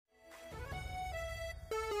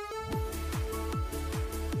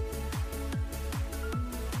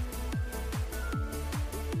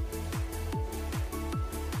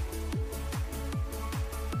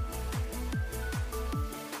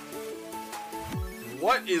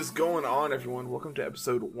What is going on, everyone? Welcome to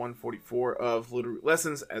episode 144 of Little Root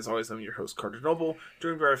Lessons. As always, I'm your host, Carter Noble,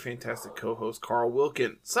 joined by our fantastic co-host, Carl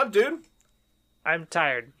Wilkin. Sup, dude? I'm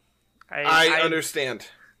tired. I understand.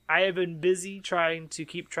 I have been busy trying to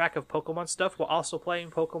keep track of Pokemon stuff while also playing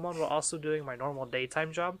Pokemon while also doing my normal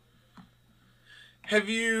daytime job. Have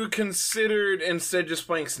you considered instead just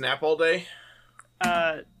playing Snap all day?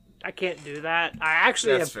 I can't do that. I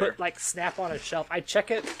actually That's have put Snap on a shelf. I check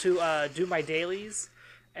it to do my dailies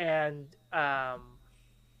and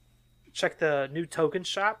check the new token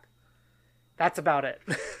shop. That's about it.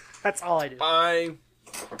 That's all I do.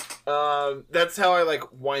 That's how I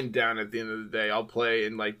wind down at the end of the day. I'll play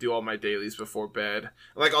and do all my dailies before bed.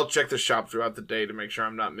 I'll check the shop throughout the day to make sure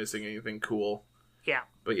I'm not missing anything cool. Yeah.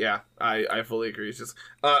 But yeah, I fully agree. It's just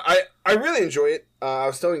I really enjoy it. I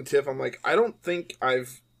was telling Tiff, I'm I don't think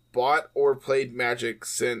I've bought or played Magic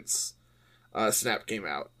since Snap came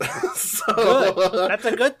out. So good. That's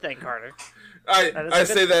a good thing, Carter. I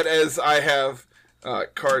say that as I have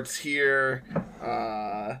cards here.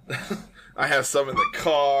 I have some in the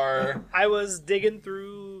car. I was digging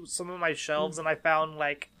through some of my shelves and I found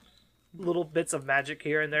little bits of Magic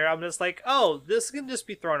here and there. I'm just oh, this can just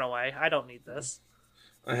be thrown away. I don't need this.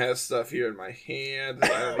 I have stuff here in my hand. I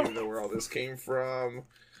don't even know where all this came from.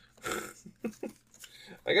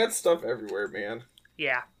 I got stuff everywhere, man.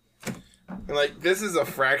 Yeah. And this is a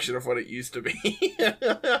fraction of what it used to be.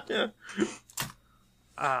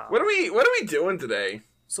 What are we doing today?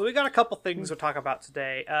 So we got a couple things to talk about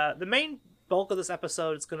today. The main bulk of this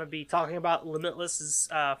episode is going to be talking about Limitless's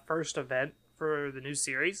first event for the new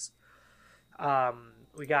series.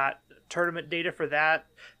 We got tournament data for that.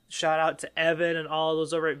 Shout out to Evan and all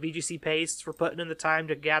those over at VGC Paste for putting in the time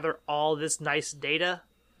to gather all this nice data.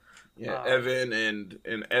 Yeah, Evan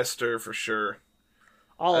and Esther for sure.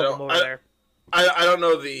 All of them over there. I don't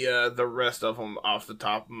know the rest of them off the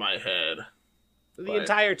top of my head. The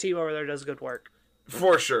entire team over there does good work.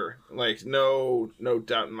 For sure. No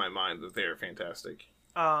doubt in my mind that they are fantastic.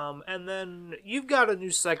 And then you've got a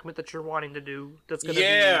new segment that you're wanting to do that's going to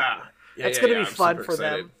be... It's going to be fun for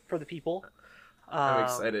them, for the people. I'm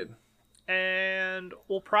excited. And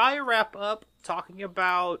we'll probably wrap up talking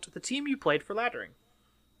about the team you played for Laddering.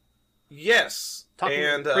 Yes.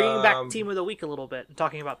 Bringing back Team of the Week a little bit and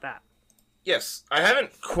talking about that. Yes. I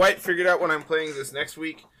haven't quite figured out what I'm playing this next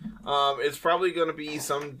week. It's probably going to be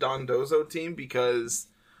some Dondozo team because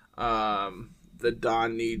the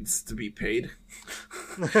Don needs to be paid.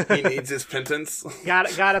 He needs his pittance.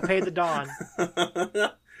 Gotta pay the Don.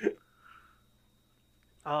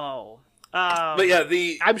 Oh. But yeah,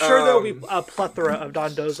 I'm sure there'll be a plethora of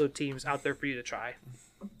Dondozo teams out there for you to try.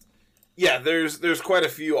 Yeah, there's quite a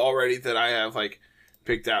few already that I have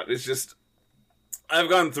picked out. It's just I've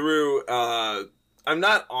gone through. I'm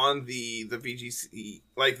not on the VGC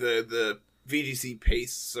the VGC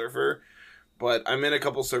Pace server, but I'm in a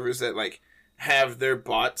couple servers that have their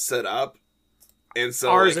bot set up, and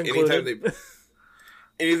so ours included.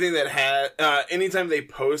 Anytime they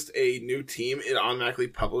post a new team, it automatically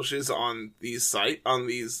publishes on these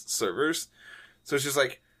servers. So it's just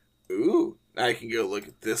ooh, I can go look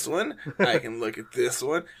at this one. I can look at this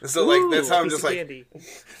one. And so that's how I'm just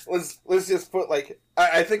let's just put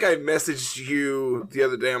I think I messaged you the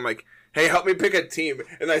other day. I'm hey, help me pick a team,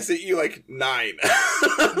 and I sent you 9.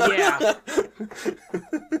 Yeah.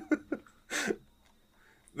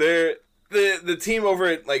 The team over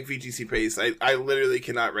at VGC Pace, I literally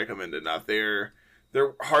cannot recommend enough. Their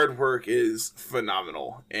hard work is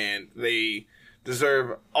phenomenal, and they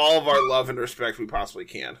deserve all of our love and respect we possibly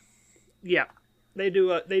can. Yeah, they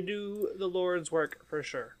do the Lord's work for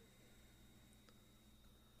sure.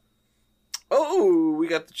 Oh, we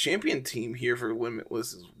got the champion team here for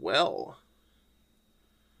Limitless as well.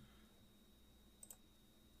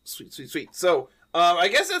 Sweet. So, I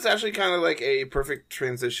guess that's actually kind of a perfect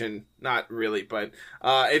transition. Not really, but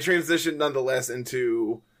a transition nonetheless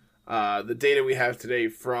into the data we have today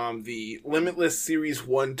from the Limitless Series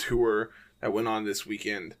 1 tour that went on this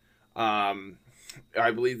weekend.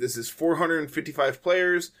 I believe this is 455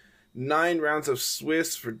 players, 9 rounds of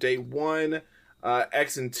Swiss for day 1.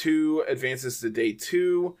 X and 2 advances to day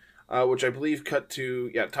 2, which I believe cut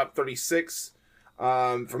to top 36.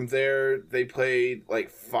 From there, they played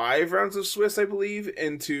 5 rounds of Swiss, I believe,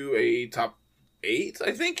 into a top 8,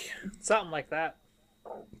 I think. Something like that.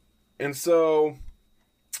 And so,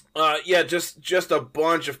 just a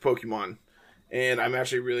bunch of Pokemon. And I'm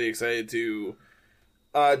actually really excited to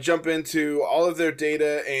jump into all of their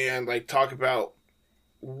data and talk about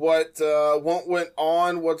what went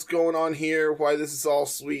on, what's going on here, why this is all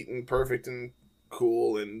sweet and perfect and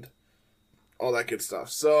cool and all that good stuff.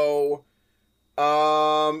 So,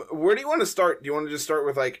 Where do you want to start? Do you want to just start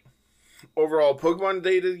with like overall Pokemon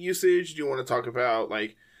data usage? Do you want to talk about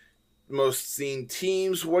like most seen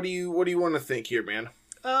teams? What do you want to think here, man?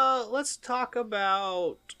 Let's talk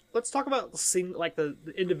about seeing like the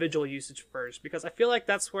individual usage first, because I feel like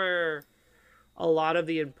that's where a lot of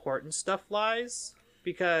the important stuff lies,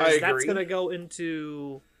 because that's going to go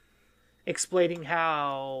into explaining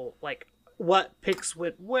how, like, what picks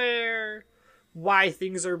went where, why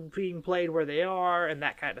things are being played where they are, and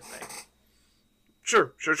that kind of thing.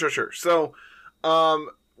 Sure. So,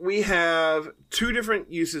 we have two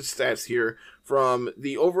different usage stats here from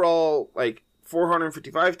the overall, like,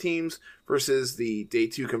 455 teams versus the day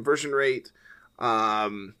 2 conversion rate.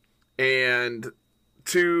 And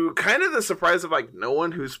to kind of the surprise of, like, no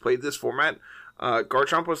one who's played this format,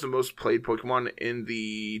 Garchomp was the most played Pokemon in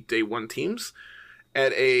the day 1 teams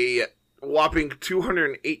at a whopping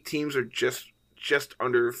 208 teams, or just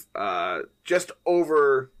over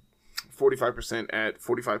 45% at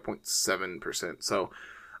 45.7%. So,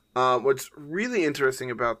 what's really interesting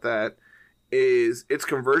about that is its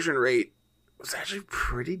conversion rate was actually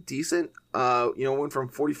pretty decent. Went from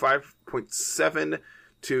 45.7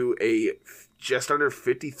 to a just under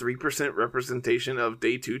 53% representation of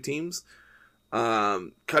day 2 teams.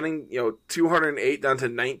 Cutting 208 down to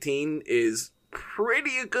 19 is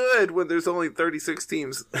pretty good when there's only 36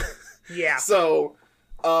 teams. Yeah. So,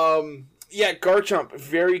 Garchomp,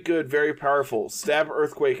 very good, very powerful. Stab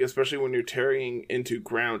Earthquake, especially when you're tearing into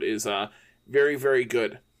ground, is very, very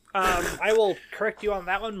good. I will correct you on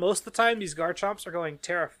that one. Most of the time, these Garchomps are going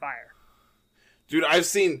Terra Fire. Dude, I've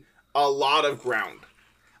seen a lot of ground.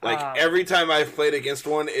 Like, every time I've played against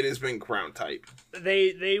one, it has been ground type.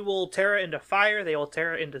 They will Terra into Fire, they will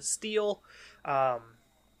Terra into Steel,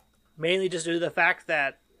 mainly just due to the fact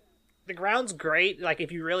that the ground's great, like,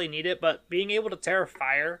 if you really need it, but being able to Terra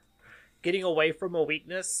Fire, getting away from a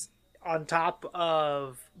weakness, on top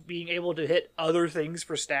of being able to hit other things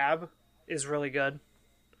for stab, is really good.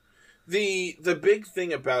 The big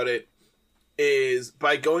thing about it is,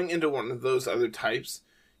 by going into one of those other types,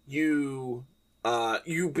 you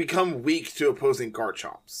become weak to opposing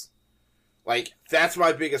Garchomps. Like, that's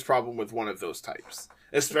my biggest problem with one of those types.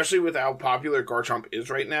 Especially with how popular Garchomp is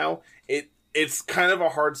right now, it's kind of a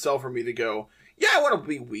hard sell for me to go, yeah, I want to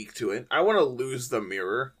be weak to it. I want to lose the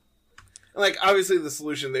mirror. Like, obviously the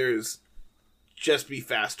solution there is just be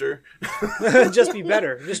faster. Just be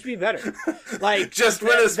better. Just be better. Like, just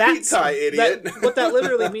win a speed tie, idiot. What that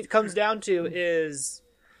literally comes down to is,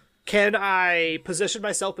 can I position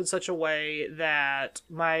myself in such a way that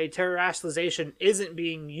my terrestrialization isn't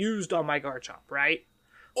being used on my Garchomp, right?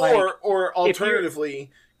 Or alternatively,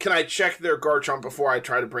 can I check their Garchomp before I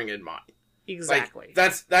try to bring in mine? Exactly.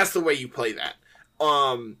 Like, that's the way you play that.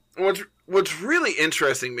 What's really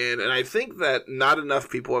interesting, man, and I think that not enough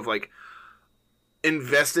people have, like,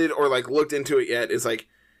 invested or, like, looked into it yet, is, like,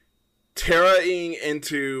 Terraing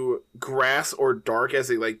into Grass or Dark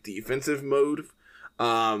as a, like, defensive mode.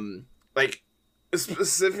 Like,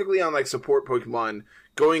 specifically on, like, support Pokemon,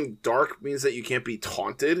 going Dark means that you can't be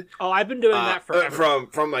taunted. Oh, I've been doing that forever.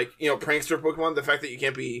 From like, prankster Pokemon. The fact that you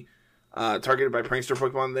can't be targeted by prankster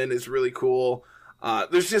Pokemon then is really cool.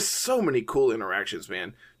 There's just so many cool interactions,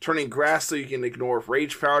 man. Turning Grass so you can ignore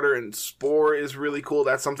Rage Powder and Spore is really cool.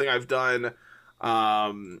 That's something I've done.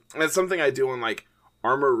 That's something I do on, like,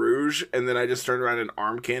 Armor Rouge, and then I just turn around and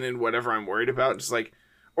Arm Cannon whatever I'm worried about. Just, like,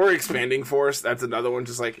 or Expanding Force, that's another one.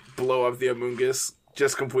 Just, like, blow up the Amoonguss.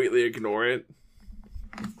 Just completely ignore it.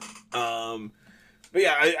 But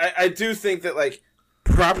yeah, I do think that, like,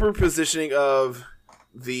 proper positioning of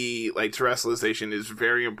the, like, terrestrialization is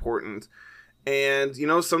very important. And,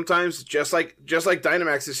 sometimes just like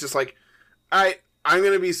Dynamax, it's just like, I'm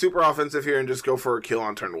going to be super offensive here and just go for a kill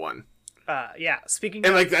on turn 1. Yeah, speaking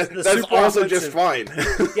and, of... like, that's also just fine.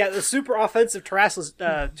 Yeah, the super offensive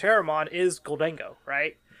Terramon is Goldengo,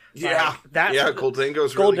 right? Yeah,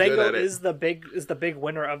 Goldengo's really good at it. Goldengo is the big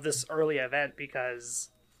winner of this early event, because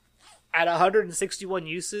at 161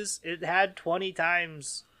 uses, it had 20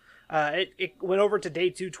 times... it went over to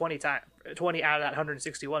day 2 20 times. 20 out of that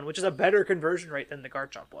 161, which is a better conversion rate than the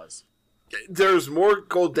Garchomp was. There's more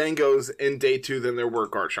Goldengos in day 2 than there were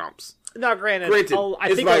Garchomps. Now, granted,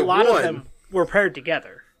 I think a lot of them were paired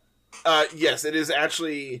together. Yes, it is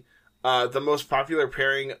actually the most popular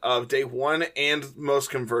pairing of day 1 and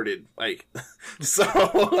most converted. Like,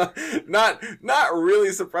 so not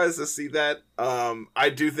really surprised to see that. I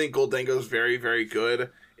do think Goldengo is very, very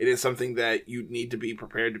good. It is something that you need to be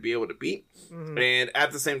prepared to be able to beat. Mm-hmm. And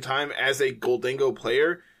at the same time, as a Goldengo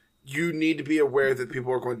player, you need to be aware that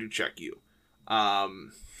people are going to check you.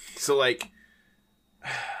 So, like,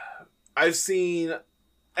 I've seen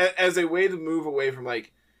as a way to move away from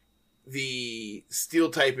like the steel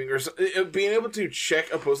typing or being able to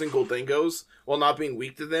check opposing Goldengos while not being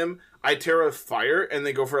weak to them. I Terra Fire and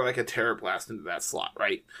then go for like a Terra Blast into that slot,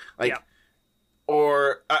 right? Like,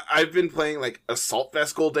 or I've been playing like Assault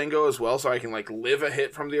Vest Goldengo as well, so I can like live a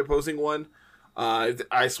hit from the opposing one.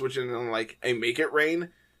 I switch in on like a Make It Rain.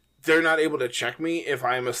 They're not able to check me if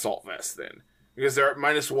I'm Assault Vest then. Because they're at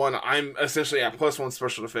 -1, I'm essentially at +1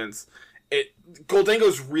 special defense.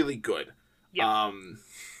 Goldengo's really good. Yeah.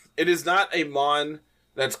 It is not a Mon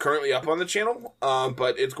that's currently up on the channel,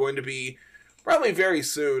 but it's going to be probably very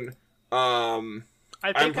soon. I'm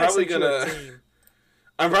probably gonna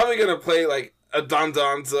play like a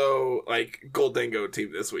Dondozo like Goldengo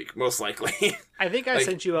team this week, most likely. I think I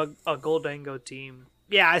sent you a Goldengo team.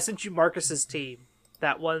 Yeah, I sent you Marcus's team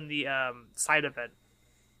that won the side event.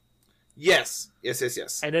 Yes.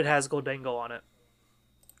 And it has Goldengo on it.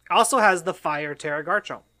 Also has the Fire Terra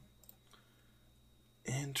Garchomp.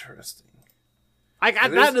 Interesting.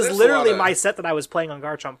 That is literally my set that I was playing on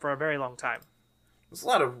Garchomp for a very long time. There's a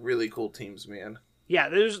lot of really cool teams, man. Yeah,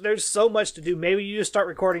 there's so much to do. Maybe you just start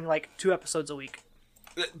recording like 2 episodes a week.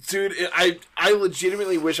 Dude, I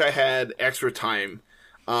legitimately wish I had extra time.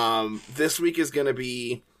 This week is going to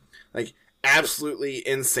be like absolutely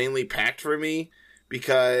insanely packed for me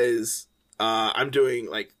because I'm doing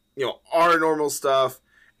like, our normal stuff,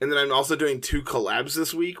 and then I'm also doing 2 collabs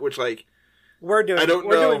this week, which like we're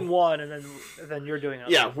doing one, and then you're doing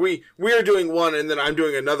another. Yeah, we are doing one, and then I'm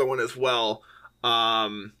doing another one as well.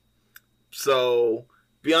 So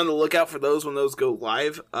be on the lookout for those when those go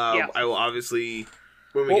live. I will obviously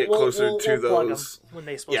when we get closer to those. When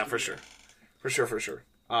they supposed to for sure.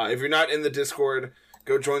 If you're not in the Discord,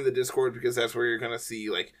 go join the Discord because that's where you're gonna see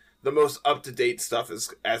like the most up to date stuff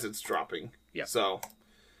as it's dropping. Yeah. So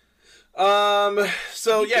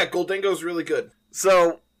Goldengo is really good.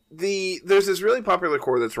 So there's this really popular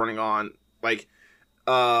core that's running on like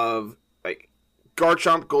Garchomp,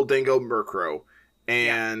 Goldengo, Murkrow,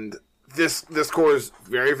 and this core is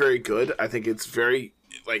very, very good. I think it's very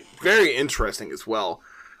interesting as well.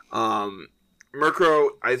 Murkrow,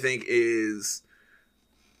 I think it's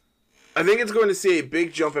going to see a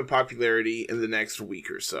big jump in popularity in the next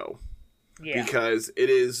week or so. Yeah. Because it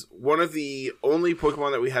is one of the only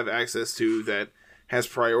Pokemon that we have access to that has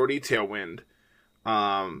priority Tailwind.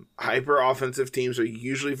 Hyper offensive teams are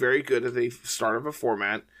usually very good at the start of a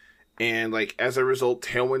format. And, as a result,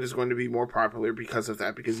 Tailwind is going to be more popular because of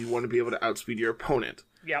that, because you want to be able to outspeed your opponent.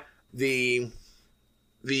 Yep. The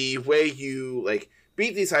way you,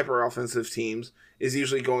 beat these hyper-offensive teams is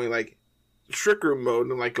usually going, Trick Room mode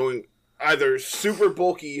and, going either super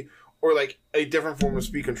bulky or, a different form of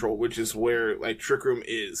speed control, which is where, Trick Room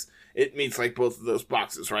is. It meets, both of those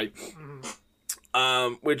boxes, right?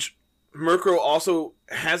 Mm-hmm. Which Murkrow also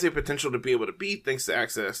has a potential to be able to beat thanks to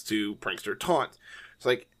access to Prankster Taunt.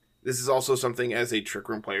 It's this is also something as a Trick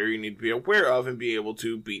Room player you need to be aware of and be able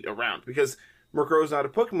to beat around. Because Murkrow is not a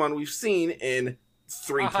Pokemon we've seen in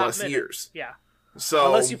 3+ years. Yeah. So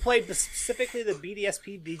unless you played specifically the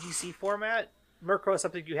BDSP VGC format, Murkrow is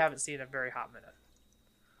something you haven't seen in a very hot minute.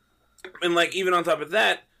 And even on top of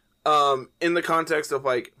that, in the context of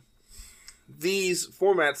these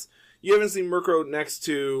formats, you haven't seen Murkrow next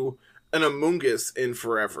to an Amoonguss in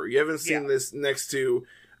forever. You haven't seen this next to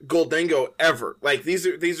Goldengo ever. These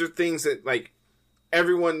are things that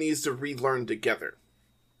everyone needs to relearn together.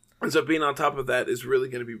 And so being on top of that is really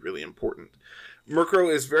going to be really important.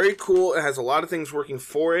 Murkrow is very cool. It has a lot of things working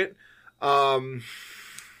for it. I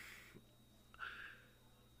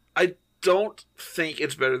don't think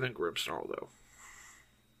it's better than Grimmsnarl, though.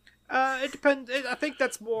 It depends. I think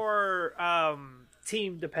that's more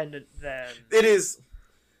team dependent than it is.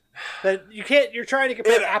 That you can't. You're trying to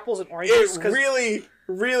compare apples and oranges. It really,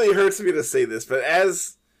 really hurts me to say this, but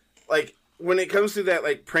as when it comes to that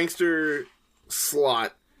Prankster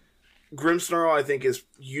slot, Grimmsnarl I think is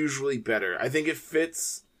usually better. I think it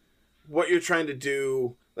fits what you're trying to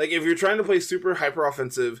do. If you're trying to play super hyper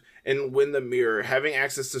offensive and win the mirror, having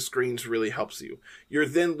access to screens really helps you. You're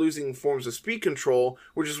then losing forms of speed control,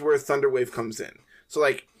 which is where Thunder Wave comes in. So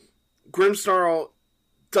Grimmsnarl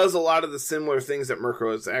does a lot of the similar things that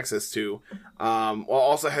Murkrow has access to, while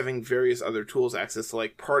also having various other tools access to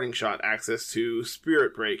Parting Shot, access to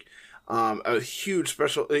Spirit Break, a huge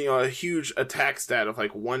a huge attack stat of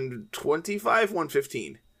 125,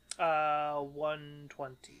 115.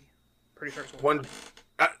 120. Pretty sure it's 120.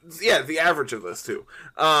 The average of those two.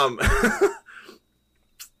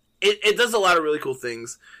 It does a lot of really cool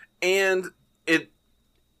things, and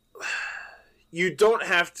you don't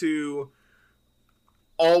have to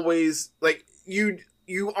always you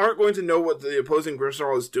you aren't going to know what the opposing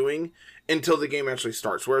Grimmsnarl is doing until the game actually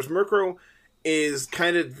starts. Whereas Murkrow is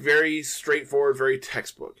kind of very straightforward, very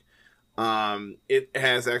textbook. It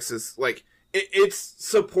has access, like, its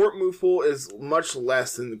support move pool is much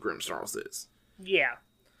less than the Grimmsnarl's is. Yeah.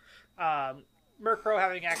 Murkrow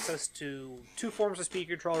having access to 2 forms of speed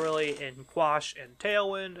control, really, in Quash and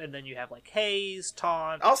Tailwind, and then you have, like, Haze,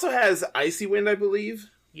 Taunt. Also has Icy Wind, I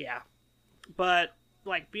believe. Yeah. But,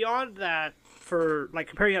 like, beyond that, for, like,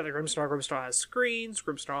 comparing out the Grimmsnarl has Screens,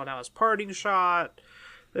 Grimmsnarl now has Parting Shot.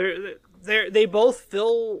 They both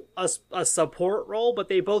fill a support role, but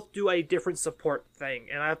they both do a different support thing,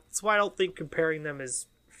 and that's why I don't think comparing them is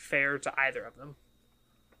fair to either of them.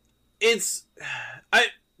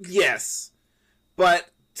 Yes,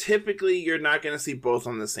 but typically you're not going to see both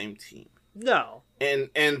on the same team. No, and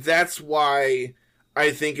that's why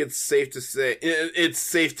I think it's safe to say it's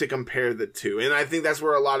safe to compare the two, and I think that's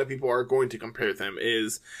where a lot of people are going to compare them.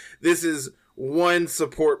 This is one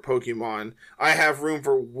support Pokemon. I have room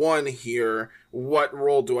for one here. What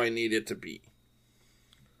role do I need it to be?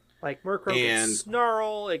 Like Murkrow gets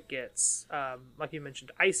Snarl, it gets, like you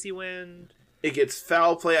mentioned, Icy Wind. It gets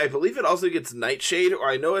Foul Play. I believe it also gets Nightshade, or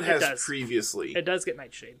I know it has previously. It does get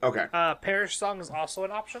Nightshade. Okay. Perish Song is also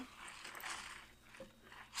an option.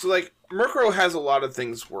 So, like, Murkrow has a lot of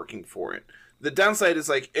things working for it. The downside is,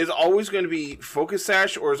 like, it's always going to be Focus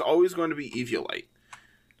Sash, or it's always going to be Eviolite.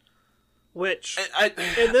 Which,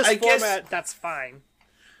 in this format, that's fine.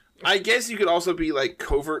 I guess you could also be, like,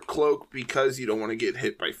 Covert Cloak because you don't want to get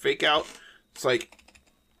hit by Fake Out. It's like,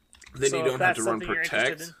 then you don't have to run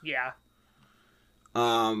Protect. Yeah.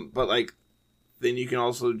 But, like, then you can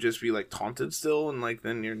also just be, like, Taunted still, and, like,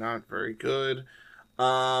 then you're not very good.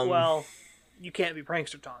 Well, you can't be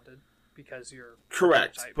Prankster Taunted because you're...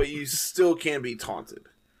 Correct, but you still can be Taunted.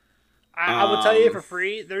 I will tell you for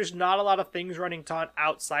free, there's not a lot of things running Taunt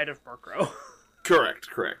outside of Murkrow. Correct.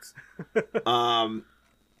 I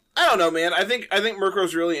don't know, man. I think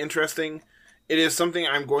Murkrow's really interesting. It is something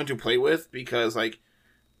I'm going to play with because, like,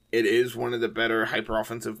 it is one of the better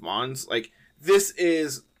hyper-offensive mons. Like, this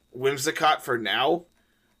is Whimsicott for now,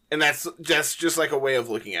 and that's just like a way of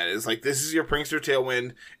looking at it. It's like, this is your Prankster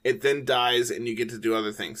Tailwind, it then dies, and you get to do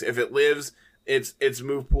other things. If it lives, its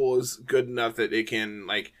move pool is good enough that it can,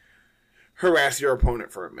 like, harass your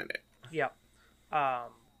opponent for a minute. Yeah.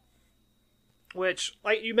 Which,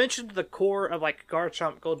 like, you mentioned the core of, like,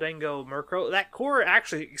 Garchomp, Goldengo, Murkrow. That core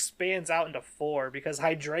actually expands out into 4 because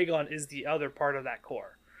Hydreigon is the other part of that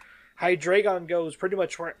core. Hydreigon goes pretty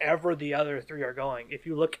much wherever the other 3 are going. If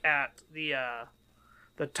you look at the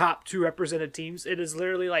top 2 represented teams, it is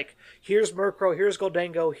literally like, here's Murkrow, here's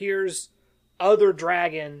Goldengo, here's other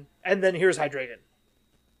dragon, and then here's Hydreigon.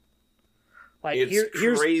 Like,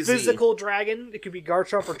 here's physical dragon, it could be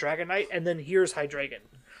Garchomp or Dragonite, and then here's Hydreigon.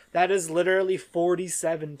 That is literally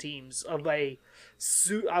 47 teams of a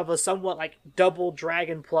somewhat, like, double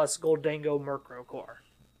dragon plus Goldengo Murkrow core.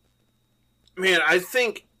 Man, I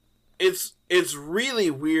think it's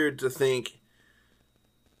really weird to think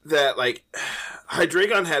that, like,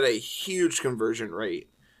 Hydreigon had a huge conversion rate.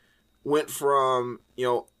 Went from,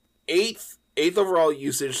 8th overall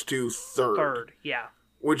usage to 3rd. 3rd, yeah.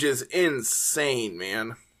 Which is insane,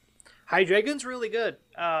 man. Hydreigon's really good.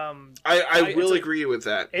 I will agree with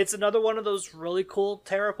that. It's another one of those really cool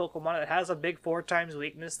Terra Pokemon. It has a big 4 times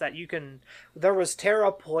weakness that you can... There was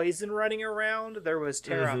Terra Poison running around. There was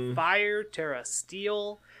Terra Fire, Terra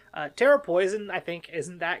Steel. Terra Poison, I think,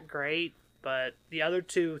 isn't that great, but the other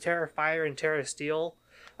 2, Terra Fire and Terra Steel,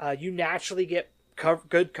 you naturally get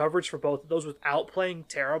good coverage for both of those without playing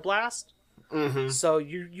Terra Blast. Mm-hmm. So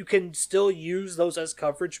you can still use those as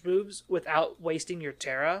coverage moves without wasting your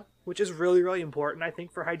Terra, which is really, really important, I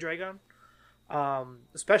think, for Hydreigon.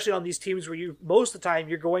 Especially on these teams where most of the time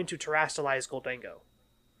you're going to Terrastalize Goldengo.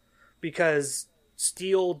 Because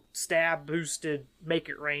Steel Stab boosted Make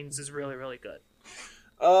It Rains is really, really good.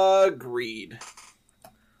 Agreed.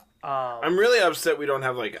 I'm really upset we don't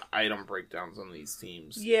have, like, item breakdowns on these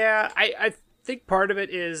teams. Yeah, I think part of it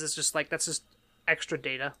is just like, that's just extra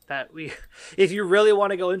data that if you really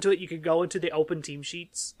want to go into it, you can go into the open team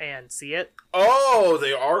sheets and see it. Oh,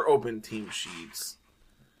 they are open team sheets.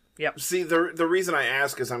 Yep. See, the reason I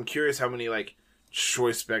ask is I'm curious how many, like,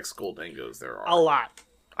 choice specs Goldengos there are. A lot.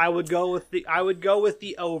 I would go with the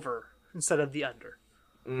over instead of the under.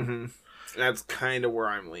 Mm-hmm. That's kind of where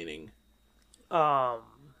I'm leaning.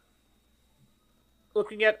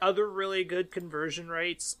 Looking at other really good conversion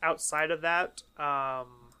rates outside of that, Arcanine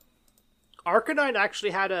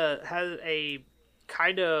actually had a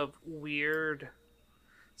kind of weird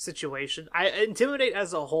situation. Intimidate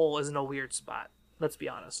as a whole is in a weird spot. Let's be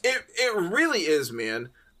honest. It really is,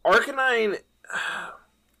 man. Arcanine,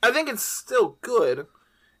 I think it's still good,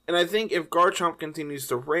 and I think if Garchomp continues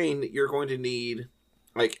to reign, you're going to need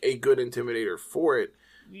like a good Intimidator for it.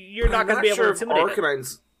 You're not going to be able to intimidate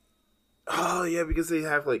Arcanine's... Oh, yeah, because they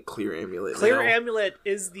have, like, Clear Amulet Clear Amulet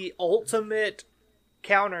is the ultimate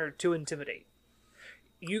counter to Intimidate.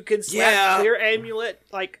 You can slap Clear Amulet.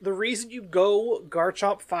 Like, the reason you go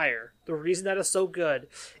Garchomp Fire, the reason that is so good,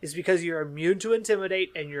 is because you're immune to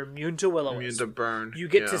Intimidate and you're immune to Will-O-Wisp. Immune to Burn. You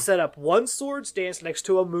get to set up one Swords Dance next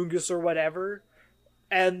to a Moongus or whatever,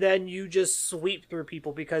 and then you just sweep through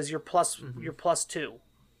people because you're plus 2.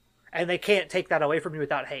 And they can't take that away from you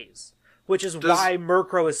without Haze. Which is why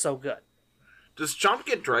Murkrow is so good. Does Chomp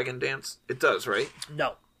get Dragon Dance? It does, right?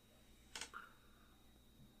 No.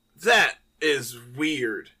 That is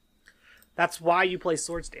weird. That's why you play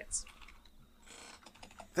Swords Dance.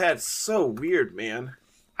 That's so weird, man.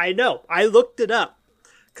 I know. I looked it up.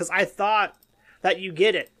 Because I thought that you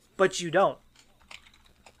get it, but you don't.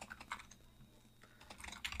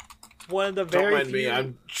 One of the very Don't mind me,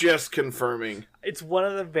 I'm just confirming. It's one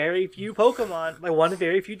of the very few Pokemon, like one of the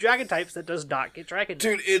very few Dragon types that does not get Dragon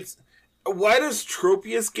Dance. Dude, it's... Why does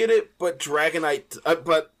Tropius get it, but Dragonite,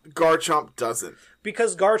 but Garchomp doesn't?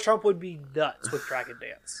 Because Garchomp would be nuts with Dragon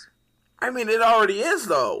Dance. I mean, it already is,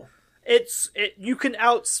 though. You can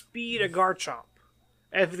outspeed a Garchomp.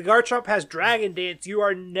 And if the Garchomp has Dragon Dance, you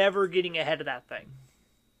are never getting ahead of that thing.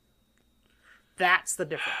 That's the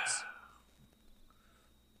difference.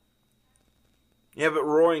 Yeah, but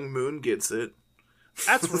Roaring Moon gets it.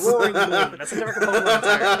 That's Roaring Moon. That's a different Pokemon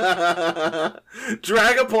entirely.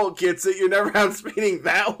 Dragapult gets it. You're never outspeeding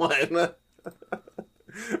that one.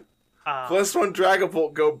 Plus one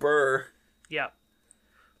Dragapult, go burr. Yep.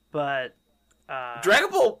 But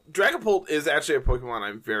Dragapult is actually a Pokemon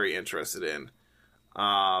I'm very interested in.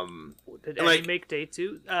 Did any make Day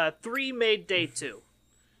 2? 3 made Day 2.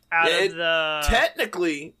 Out of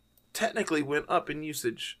the technically went up in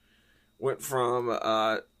usage. Went from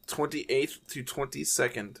 28th to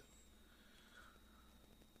 22nd.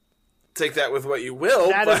 Take that with what you will.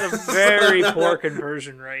 That is a very poor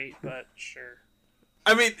conversion rate, but sure.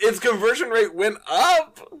 I mean, its conversion rate went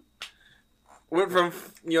up. Went from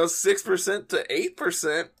 6% to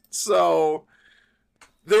 8%. So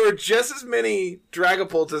there were just as many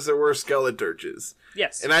Dragapults as there were Skeledirges.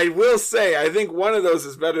 Yes. And I will say, I think one of those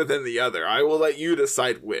is better than the other. I will let you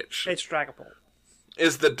decide which. It's Dragapult.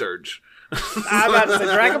 Is the Dirge. I'm about to say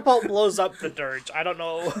Dragapult blows up the Dirge. I don't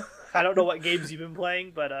know what games you've been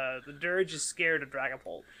playing, but the Dirge is scared of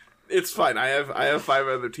Dragapult. It's fine. I have 5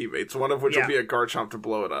 other teammates, one of which will be a Garchomp to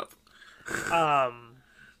blow it up.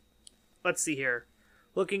 Let's see here.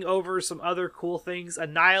 Looking over some other cool things.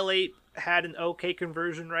 Annihilate had an okay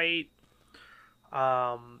conversion rate.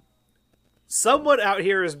 Someone out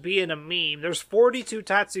here is being a meme. There's 42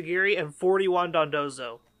 Tatsugiri and 41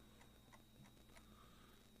 Dondozo.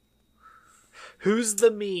 Who's the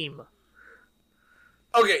meme?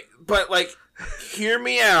 Okay, but, hear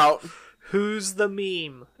me out. Who's the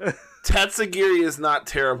meme? Tatsugiri is not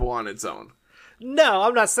terrible on its own. No,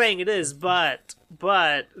 I'm not saying it is, but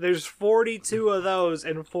there's 42 of those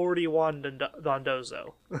and 41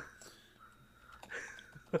 Dondozo.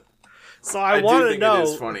 So I want to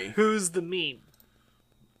know who's the meme.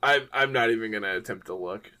 I'm not even going to attempt to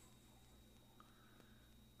look.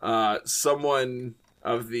 Someone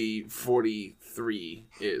of the 43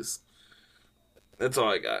 is. That's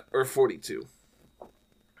all I got. Or 42.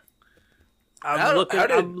 I'm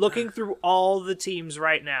looking through all the teams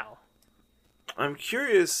right now. I'm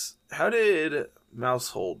curious, how did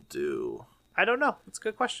Mousehold do? I don't know. It's a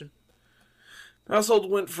good question. Mousehold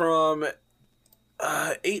went from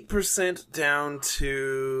 8% down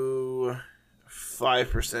to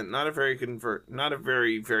 5%. Not a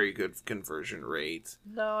very, very good conversion rate.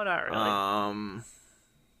 No, not really.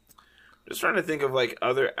 Just trying to think of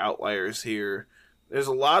other outliers here. There's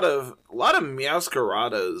a lot of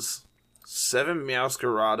Meowscaradas. 7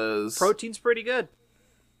 Meowscaradas. Protein's pretty good.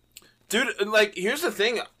 Dude, here's the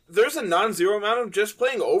thing. There's a non-zero amount of just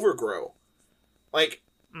playing Overgrow.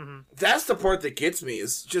 That's the part that gets me,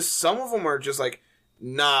 is just some of them are just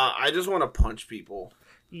nah, I just want to punch people.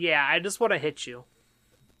 Yeah, I just want to hit you.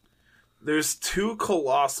 There's 2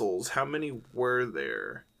 Colossals. How many were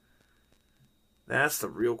there? That's the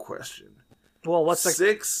real question. Well, what's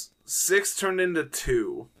 6 turned into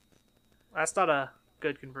 2. That's not a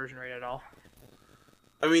good conversion rate at all.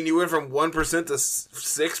 I mean, you went from 1% to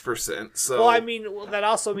 6%, so... Well, I mean, that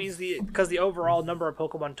also means because the overall number of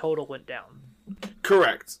Pokemon total went down.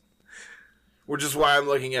 Correct. Which is why I'm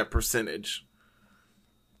looking at percentage.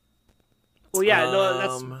 Well, yeah, no,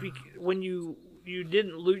 that's when you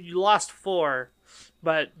you lost 4,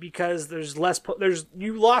 but because there's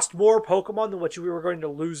you lost more Pokemon than what you were going to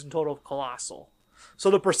lose in total of Colossal, so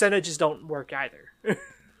the percentages don't work either.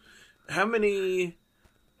 How many?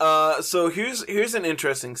 So here's an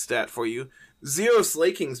interesting stat for you. 0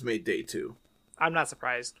 Slakings made day 2. I'm not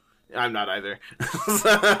surprised. I'm not either.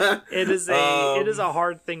 It is a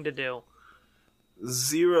hard thing to do.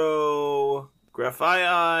 0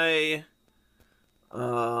 Graphii.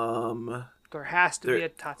 There has to be a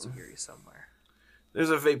Tatsugiri somewhere. There's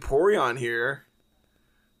a Vaporeon here.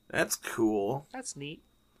 That's cool. That's neat.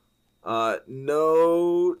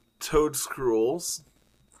 No Toedscruels.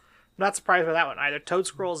 Not surprised by that one either.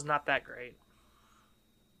 Toedscruel is not that great.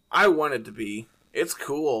 I want it to be. It's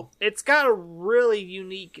cool. It's got a really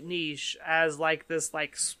unique niche as like this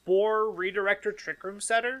like Spore Redirector Trick Room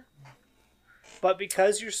setter. But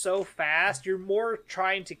because you're so fast, you're more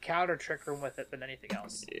trying to counter Trick Room with it than anything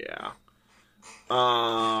else. Yeah.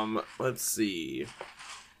 Let's see.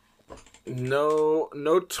 No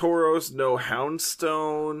Tauros, no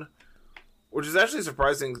Houndstone, which is actually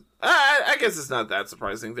surprising. I guess it's not that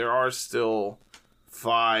surprising. There are still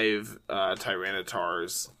 5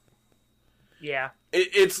 Tyrannotars. Yeah.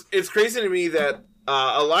 It's crazy to me that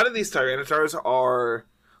a lot of these Tyrannotars are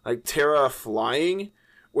like Terra flying,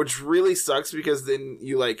 which really sucks because then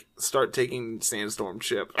you like start taking Sandstorm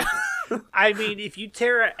Chip. I mean, if you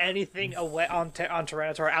Terra anything away on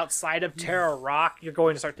Tyranitar outside of Terra Rock, you're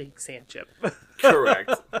going to start taking Sand Chip.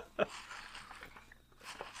 Correct.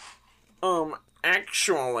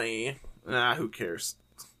 Actually, who cares?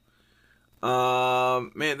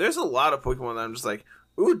 Man, there's a lot of Pokemon that I'm just like,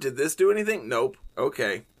 ooh, did this do anything? Nope.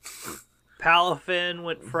 Okay. Palafin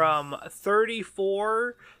went from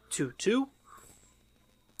 34 to 2.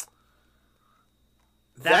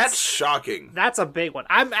 That's shocking. That's a big one.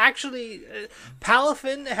 I'm actually...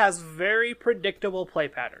 Palafin has very predictable play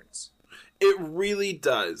patterns. It really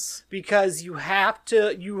does. Because you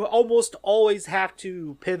almost always have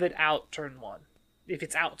to pivot out turn 1. If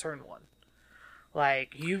it's out turn 1.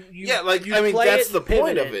 Like, you I mean, that's the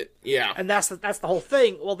point of it. Yeah. And that's the whole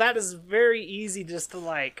thing. Well, that is very easy just to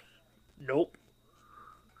like, nope.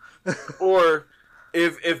 Or...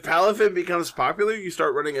 If Palafin becomes popular, you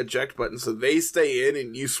start running eject buttons so they stay in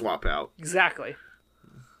and you swap out. Exactly.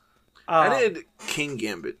 How did King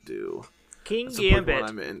Gambit do? King That's Gambit,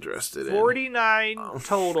 I'm interested 49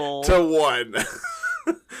 total. To 1.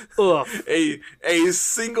 Oof. A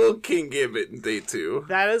single King Gambit in day 2.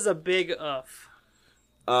 That is a big oof.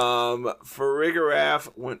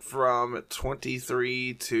 Farigiraf went from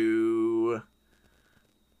 23 to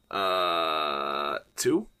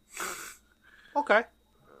 2. Okay.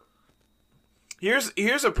 Here's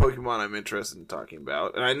a Pokemon I'm interested in talking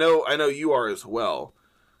about, and I know you are as well.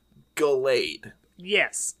 Gallade.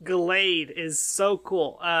 Yes, Gallade is so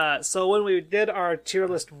cool. So when we did our tier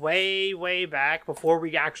list way back before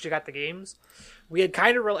we actually got the games, we had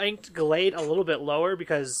kind of ranked Gallade a little bit lower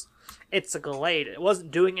because it's a Gallade. It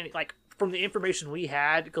wasn't doing any, like, from the information we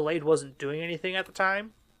had, Gallade wasn't doing anything at the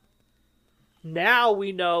time. Now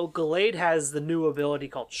we know Gallade has the new ability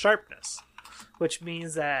called Sharpness, which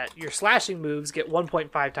means that your slashing moves get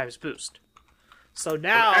 1.5 times boost. So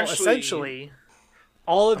now, essentially,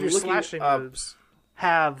 all of your slashing moves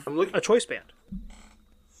have a choice band.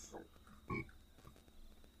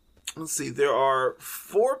 Let's see, there are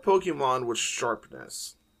 4 Pokemon with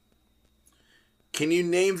Sharpness. Can you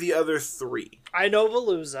name the other 3? I know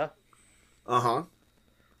Veluza. Uh-huh.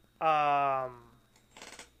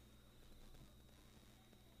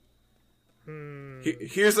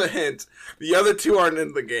 Here's a hint. The other 2 aren't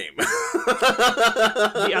in the game.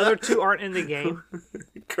 The other 2 aren't in the game?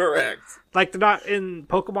 Correct. Like, they're not in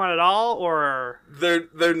Pokemon at all, or...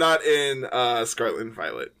 They're not in Scarlet and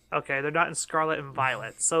Violet. Okay, they're not in Scarlet and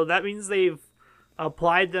Violet. So that means they've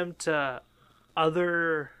applied them to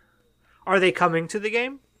other... Are they coming to the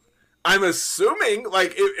game? I'm assuming,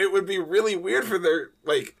 like, it would be really weird for their,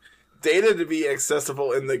 like... data to be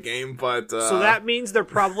accessible in the game, but... so that means they're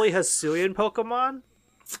probably Hisuian Pokemon?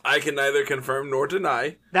 I can neither confirm nor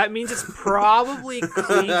deny. That means it's probably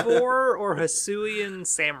Kleavor or Hisuian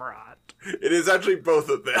Samurott. It is actually both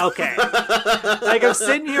of them. Okay. Like, I'm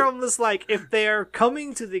sitting here, I'm just like, if they're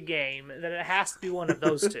coming to the game, then it has to be one of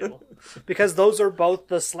those 2. Because those are both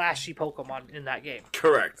the slashy Pokemon in that game.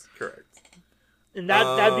 Correct. And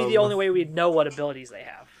that'd be the only way we'd know what abilities they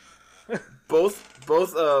have. Both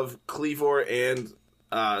of Kleavor and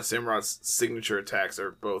Samurott's signature attacks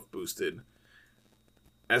are both boosted,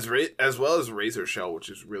 as well as Razor Shell, which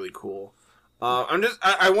is really cool.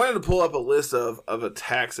 I wanted to pull up a list of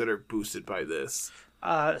attacks that are boosted by this.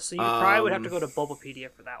 So you probably would have to go to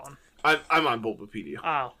Bulbapedia for that one. I'm on Bulbapedia.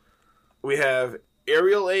 Oh. We have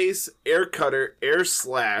Aerial Ace, Air Cutter, Air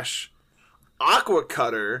Slash, Aqua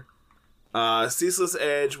Cutter, Ceaseless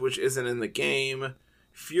Edge, which isn't in the game,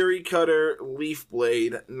 Fury Cutter, Leaf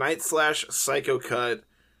Blade, Night Slash, Psycho Cut,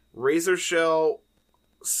 Razor Shell,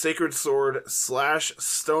 Sacred Sword, Slash,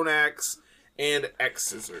 Stone Axe, and X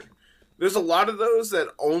Scissor. There's a lot of those that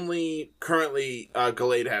only currently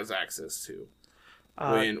Gallade has access to.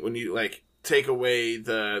 When you like take away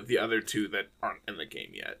the other two that aren't in the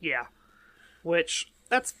game yet. Yeah. Which,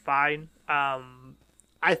 that's fine.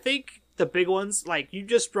 I think the big ones, like, you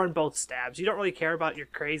just run both stabs. You don't really care about your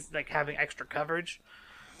crazy, like, having extra coverage.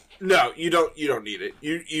 No, you don't need it.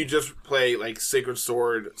 You just play, like, Sacred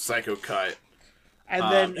Sword, Psycho Cut. And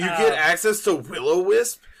then you get access to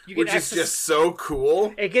Will-O-Wisp, which is just so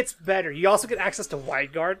cool. It gets better. You also get access to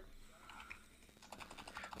Wide Guard.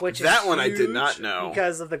 Which that is one I did huge not know.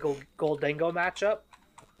 Because of the Goldango matchup.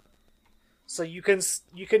 So you can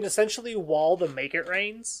essentially wall the Make It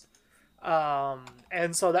Rains.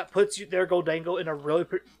 And so that puts their Goldango in a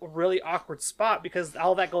really awkward spot, because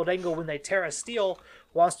all that Goldango, when they Terra Steel,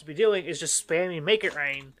 wants to be doing is just spamming Make It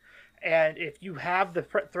Rain. And if you have the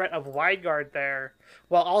threat of Wide Guard there,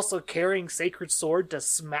 while also carrying Sacred Sword to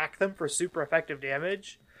smack them for super effective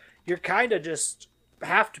damage, you're kind of just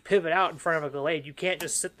have to pivot out in front of a Gallade. You can't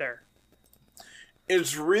just sit there.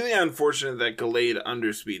 It's really unfortunate that Gallade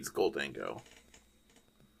underspeeds Goldango.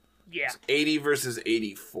 Yeah. It's 80 versus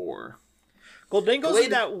 84. Goldango's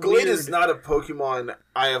that weird... Gallade is not a Pokemon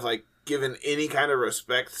I have, like, given any kind of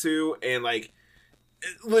respect to, and, like,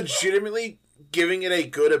 legitimately giving it a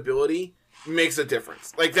good ability makes a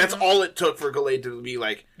difference. Like, that's all it took for Gallade to be,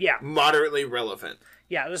 like, moderately relevant.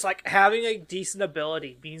 Yeah, just, like, having a decent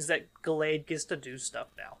ability means that Gallade gets to do stuff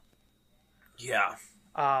now. Yeah.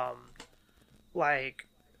 Like,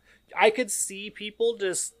 I could see people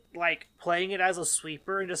just, like, playing it as a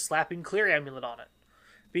sweeper and just slapping Clear Amulet on it.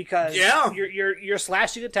 Because your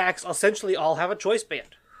slashing attacks essentially all have a choice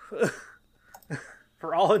band.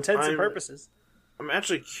 For all intents and purposes. I'm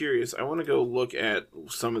actually curious. I want to go look at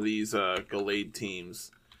some of these Gallade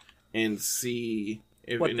teams and see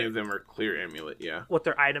if any of them are Clear Amulet. Yeah. What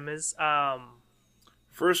their item is.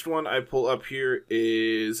 First one I pull up here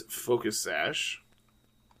is Focus Sash.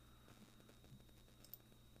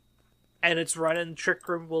 And it's running Trick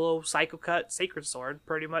Room, Willow, Psycho Cut, Sacred Sword.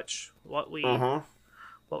 Pretty much what we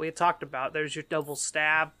had talked about. There's your double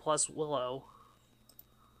stab plus Willow.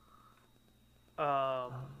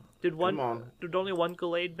 Did only one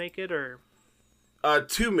Gallade make it, or?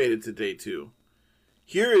 2 made it to day 2.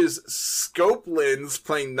 Here is Scope Lens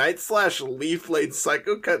playing Night Slash, Leaf Blade,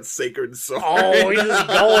 Psycho Cut, Sacred Sword. Oh, we're just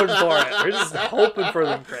going for it. We're just hoping for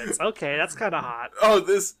them crits. Okay, that's kind of hot. Oh,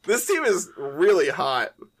 this team is really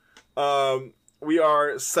hot. We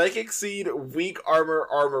are Psychic Seed, Weak Armor,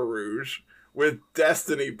 Armor Rouge with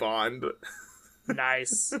Destiny Bond.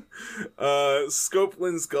 Nice. Scope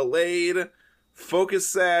Lens Gallade, Focus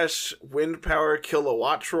Sash, Wind Power,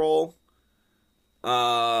 Kilowatt Troll.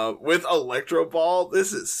 With Electro Ball.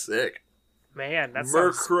 This is sick. Man, that's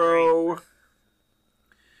Murkrow,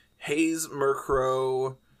 Haze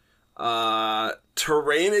Murkrow,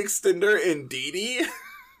 Terrain Extender, Indeedee.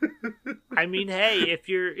 I mean, hey, if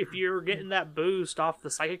you're getting that boost off the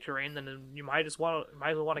Psychic Terrain, then you might as well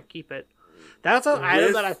want to keep it. That's an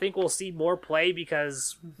item that I think we'll see more play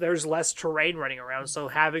because there's less terrain running around, so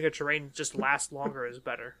having a terrain just last longer is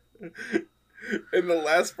better. And the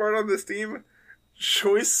last part on this team,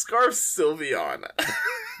 Choice Scarf Sylveon.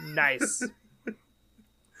 Nice.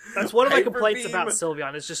 That's one of my complaints about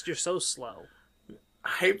Sylveon, is just you're so slow.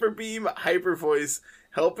 Hyper Beam, Hyper Voice,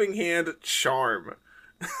 Helping Hand, Charm.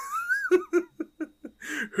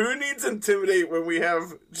 Who needs Intimidate when we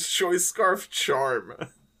have Choice Scarf, Charm?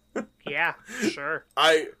 Yeah, sure.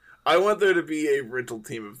 I want there to be a rental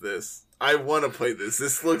team of this. I want to play this.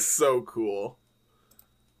 This looks so cool.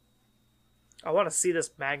 I want to see this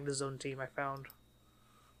Magnezone team I found.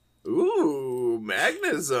 Ooh,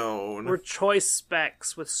 Magnezone. We're choice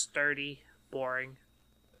specs with sturdy, boring.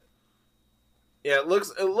 Yeah, it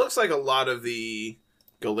looks like a lot of the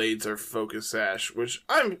Gallades are Focus Sash, which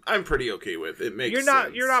I'm pretty okay with. It makes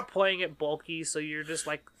sense. You're not playing it bulky, so you're just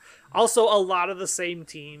like. Also, a lot of the same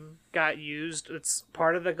team got used. It's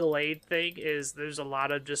part of the Gallade thing is there's a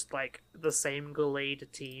lot of just like the same Gallade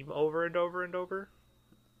team over and over and over.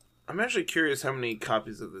 I'm actually curious how many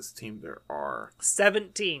copies of this team there are.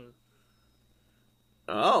 17.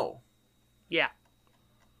 Oh. Yeah.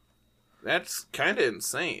 That's kind of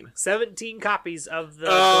insane. 17 copies of the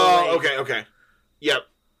Oh, Gallade. okay. Yep.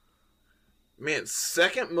 Man,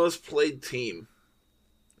 second most played team.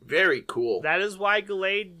 Very cool. That is why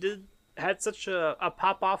Gallade had such a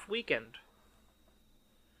pop-off weekend.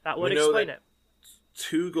 That would We know explain that it.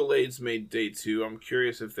 2 Gallades made day 2. I'm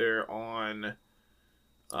curious if they're on...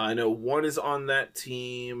 I know one is on that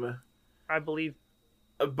team. I believe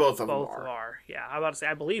Both of them both are. are. Yeah, I'm about to say,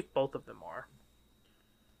 I believe both of them are.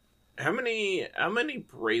 How many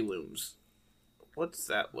Breylooms? What's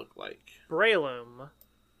that look like? Breloom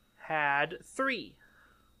had 3.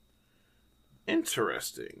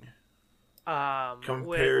 Interesting. Compared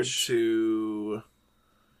Which to...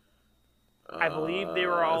 I believe they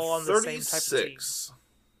were all on the same type of team.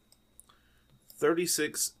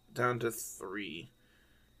 36 down to 3.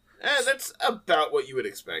 That's about what you would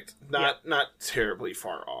expect. Not terribly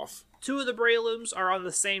far off. 2 of the Breylooms are on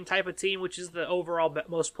the same type of team, which is the overall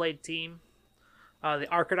most played team. The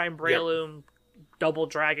Arcanine Breloom, Double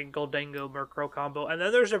Dragon, Goldengo, Murkrow combo. And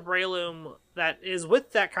then there's a Breloom that is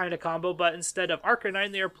with that kind of combo, but instead of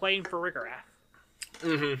Arcanine, they are playing for Farigiraf.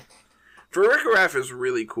 Mm-hmm. Farigiraf is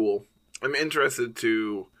really cool. I'm interested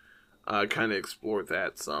to kind of explore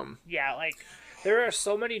that some. Yeah, like, there are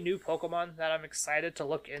so many new Pokemon that I'm excited to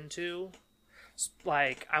look into.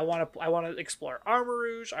 Like, I want to explore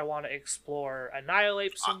Armarouge. I want to explore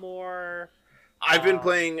Annihilate some more. I've been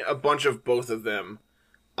playing a bunch of both of them.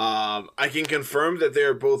 I can confirm that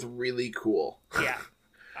they're both really cool. Yeah,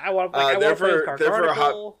 I want to play with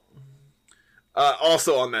Garganacl.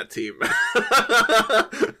 Also on that team.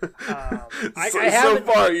 So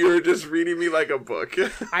far, you're just reading me like a book.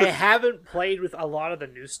 I haven't played with a lot of the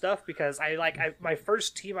new stuff because my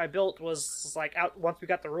first team I built was like out once we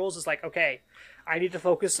got the rules. Is like, okay, I need to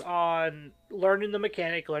focus on learning the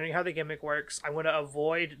mechanic, learning how the gimmick works. I'm going to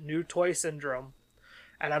avoid new toy syndrome,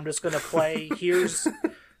 and I'm just going to play. I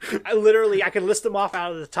can list them off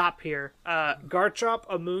out of the top here. Garchomp,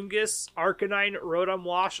 Amoonguss, Arcanine, Rotom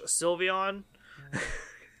Wash, Sylveon.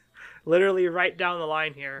 Literally right down the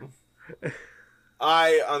line here.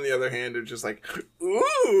 I, on the other hand, are just like,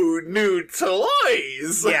 ooh, new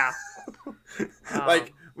toys! Yeah.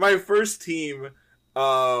 Like, my first team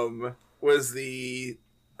was the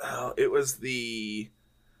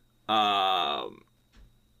Pawmot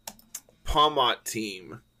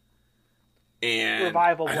team. And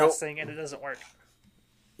Revival Blessing, and it doesn't work.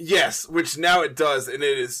 Yes, which now it does, and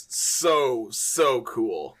it is so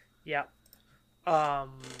cool. Yeah. Oh,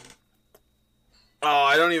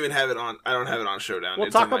 I don't even have it on. I don't have it on Showdown. We'll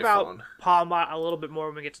it's talk on my about phone. Pawmot a little bit more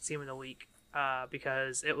when we get to Team of the Week,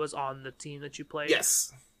 because it was on the team that you played.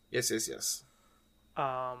 Yes. Which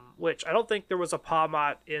I don't think there was a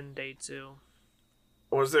Pawmot in day 2.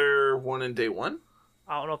 Was there one in day 1?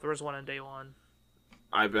 I don't know if there was one in day 1.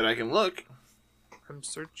 I bet I can look. I'm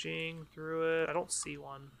searching through it. I don't see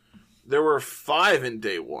one. There were 5 in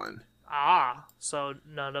day 1. Ah, so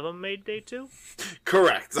none of them made day 2?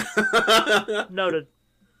 Correct. Noted.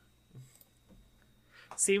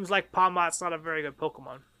 Seems like Pawmot's not a very good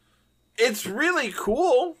Pokemon. It's really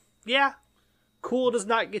cool. Yeah. Cool does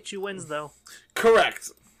not get you wins, though.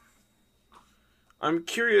 Correct. I'm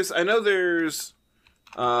curious. I know there's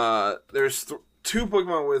 2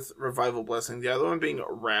 Pokemon with Revival Blessing. The other one being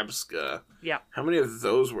Rabsca. Yeah. How many of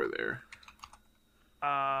those were there?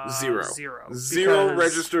 0. Zero. Zero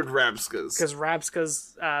registered Rabscas. Because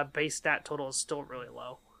Rabsca's base stat total is still really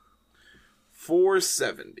low.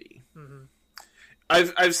 470. Mm-hmm.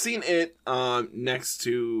 I've seen it next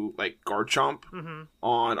to like Garchomp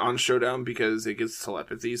on Showdown because it gets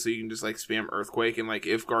telepathy, so you can just like spam Earthquake, and like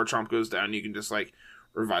if Garchomp goes down, you can just like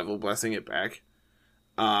Revival Blessing it back.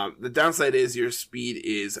 The downside is your speed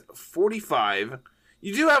is 45.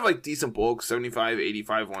 You do have like decent bulk, 75,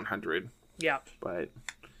 85, 100. Yeah. But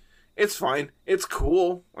it's fine. It's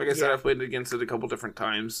cool. Like I said, I've played against it a couple different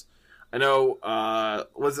times. I know,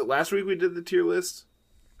 was it last week we did the tier list?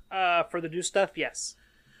 For the new stuff, yes.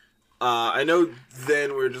 I know then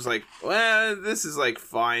we were just like, well, this is like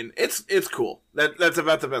fine. It's cool. That's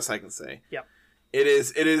about the best I can say. Yep. It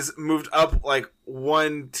is moved up like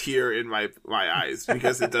 1 tier in my eyes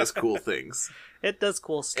because it does cool things. It does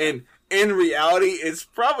cool stuff. And in reality, it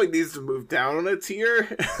probably needs to move down on a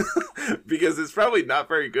tier because it's probably not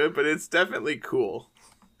very good, but it's definitely cool.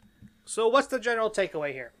 So what's the general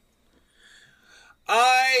takeaway here?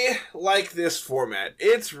 I like this format.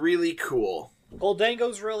 It's really cool.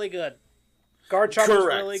 Goldango's really good. Garchomp is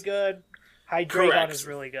really good. Hydreigon is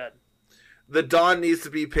really good. The Don needs to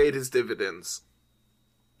be paid his dividends.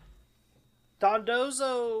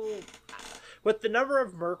 Dondozo, with the number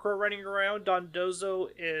of Murkrow running around, Dondozo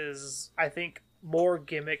is, I think, more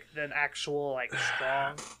gimmick than actual, like,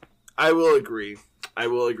 strong. I will agree.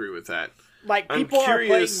 With that. Like, people are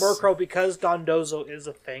playing Murkrow because Dondozo is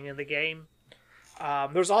a thing in the game.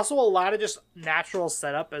 There's also a lot of just natural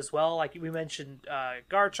setup as well. Like we mentioned,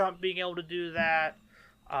 Garchomp being able to do that.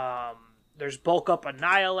 There's Bulk Up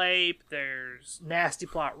Annihilate. There's Nasty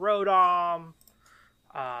Plot Rotom.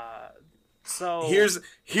 So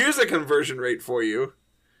here's a conversion rate for you.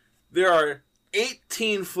 There are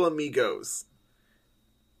 18 Flamigos.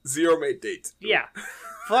 0 mate dates. Yeah.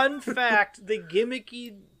 Fun fact, the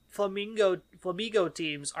gimmicky Flamigo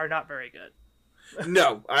teams are not very good.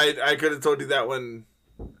 No, I could have told you that one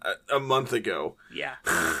a month ago. Yeah.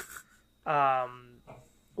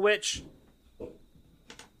 Which,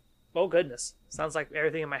 oh goodness, sounds like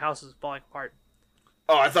everything in my house is falling apart.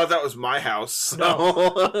 Oh, I thought that was my house. So.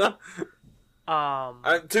 No.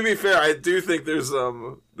 To be fair, I do think there's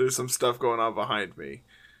some stuff going on behind me.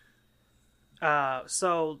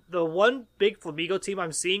 So the one big Flamigo team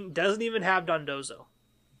I'm seeing doesn't even have Dondozo.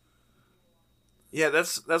 Yeah,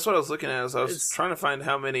 that's what I was looking at. As I was trying to find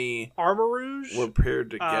how many Armarouge were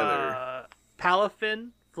paired together. Palafin,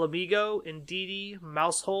 Flamigo, Indeedee,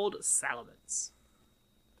 Mousehold, Salamence.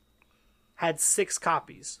 Had 6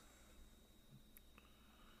 copies.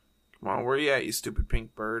 Come on, where you at, you stupid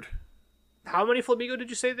pink bird? How many Flamigo did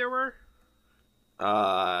you say there were?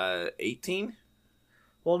 18.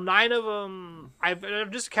 Well, 9 of them.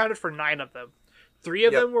 I've just counted for 9 of them. 3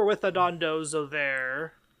 of them were with a Dondozo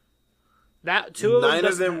there. That 2 of them. 9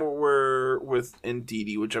 of them were with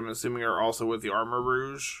Indeedee, which I'm assuming are also with the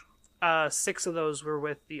Armarouge. 6 of those were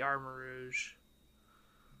with the Armarouge.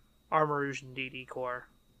 Armarouge and Indeedee core.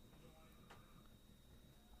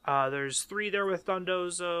 There's 3 there with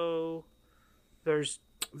Dondozo.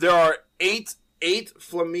 There are 8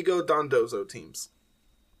 Flamigo Dondozo teams.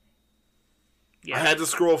 Yeah. I had to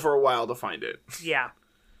scroll for a while to find it. Yeah.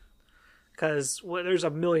 Because there's a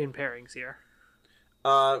million pairings here.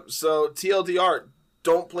 So TLDR,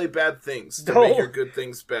 don't play bad things to make your good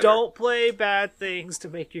things better. Don't play bad things to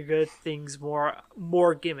make your good things more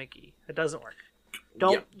gimmicky. It doesn't work.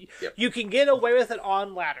 Don't. Yep. You can get away with it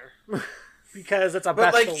on ladder because it's a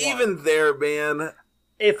but best like of one. even there, man.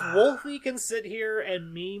 If Wolfie can sit here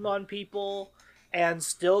and meme on people and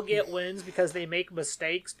still get wins because they make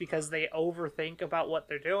mistakes because they overthink about what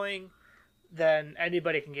they're doing, then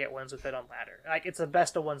anybody can get wins with it on ladder. Like, it's a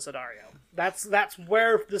best of one scenario. That's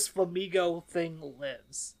where this Flamigo thing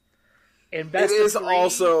lives. In best It is of three,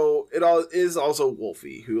 is also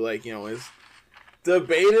Wolfie, who is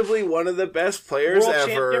debatably one of the best players world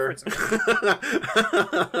ever.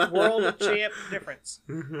 World champ difference.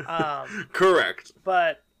 Correct.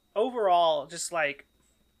 But overall, just like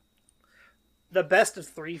the best of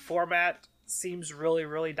 3 format seems really,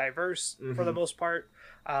 really diverse for the most part.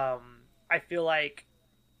 I feel like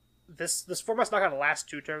this format's not going to last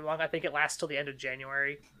too long. I think it lasts till the end of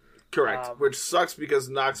January. Correct. Which sucks because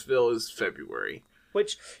Knoxville is February.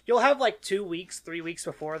 Which you'll have like 2 weeks, 3 weeks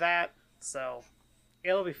before that. So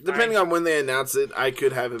it'll be fine. Depending on when they announce it, I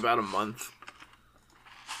could have about a month.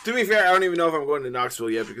 To be fair, I don't even know if I'm going to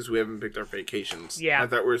Knoxville yet because we haven't picked our vacations. Yeah. I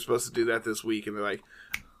thought we were supposed to do that this week, and they're like,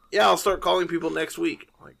 yeah, I'll start calling people next week.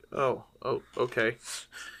 I'm like, oh, okay.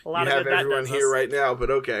 You have everyone here right now, but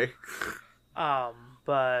okay.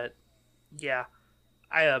 But yeah,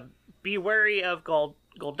 be wary of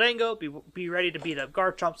Goldango. Be ready to beat up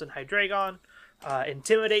Garchomps and Hydreigon.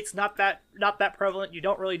 Intimidate's not that prevalent. You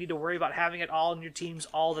don't really need to worry about having it all in your teams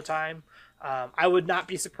all the time. I would not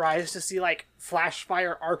be surprised to see like Flash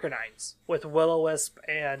Fire Arcanines with Will-O-Wisp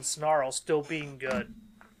and Snarl still being good.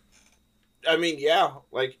 I mean, yeah,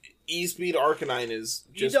 like E-Speed Arcanine is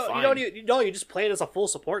just fine. You just play it as a full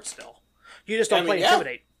support still. You just don't play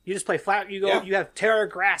Intimidate. You just play flat. You have Terra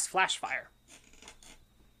Grass, Flash Fire.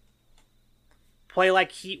 Play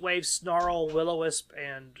like Heat Wave, Snarl, Will-O-Wisp,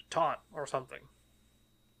 and Taunt or something.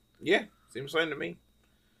 Yeah, seems fine to me.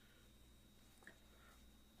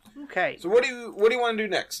 Okay. So what do you want to do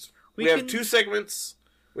next? We have 2 segments.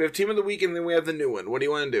 We have Team of the Week, and then we have the new one. What do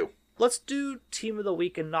you want to do? Let's do Team of the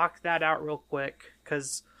Week and knock that out real quick,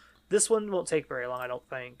 because this one won't take very long, I don't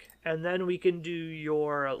think. And then we can do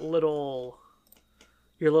your little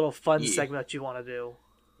fun segment that you want to do.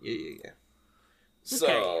 Yeah.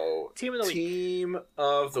 So, Team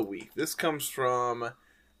of the Week. This comes from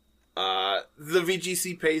the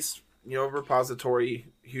VGC Pace, repository.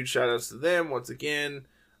 Huge shout outs to them once again.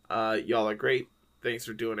 Y'all are great. Thanks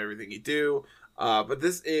for doing everything you do. But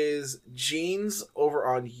this is Jeans over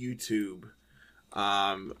on YouTube.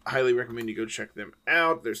 Highly recommend you go check them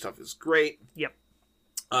out. Their stuff is great. Yep.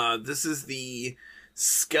 This is the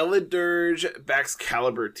Skeledirge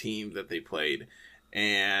Baxcalibur team that they played.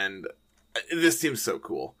 And this team's so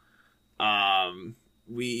cool.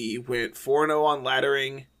 We went 4-0 on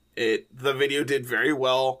laddering. The video did very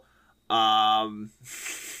well. Um,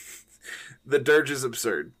 the Dirge is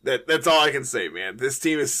absurd. That's all I can say, man. This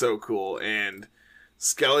team is so cool, and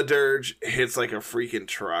Skeledirge hits like a freaking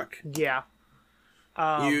truck. Yeah.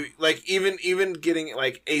 You like even getting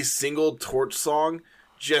like a single torch song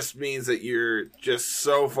just means that you're just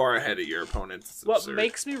so far ahead of your opponents. It's what absurd.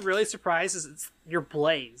 makes me really surprised is it's your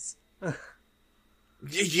Blaze.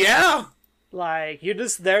 Yeah. Like, you're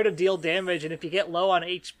just there to deal damage, and if you get low on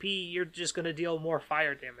HP, you're just going to deal more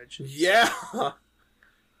fire damage. Yeah.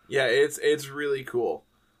 Yeah, it's really cool.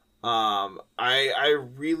 I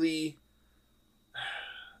really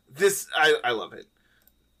I love it.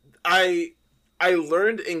 I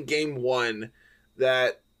learned in game 1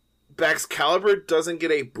 that Baxcalibur doesn't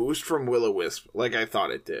get a boost from Will-O-Wisp like I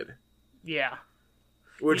thought it did. Yeah.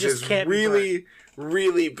 Which is really,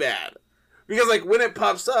 really bad. Because, like, when it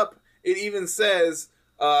pops up, it even says,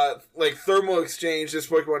 like, thermal exchange, this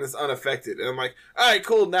Pokemon is unaffected. And I'm like, alright,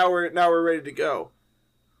 cool, now we're ready to go.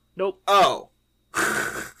 Nope. Oh.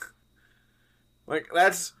 Like,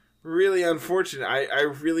 that's really unfortunate. I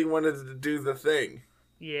really wanted to do the thing.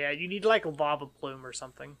 Yeah, you need, like, a Lava Plume or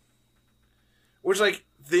something. Which, like,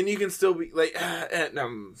 then you can still be, like,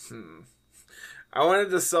 I wanted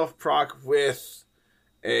to self-proc with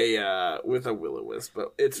a Will-O-Wisp,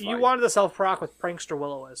 but it's fine. You wanted to self-proc with Prankster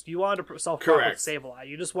Will-O-Wisp. You wanted to self-proc with Sableye.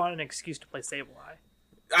 You just wanted an excuse to play Sableye.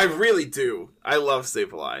 I really do. I love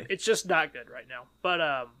Sableye. It's just not good right now.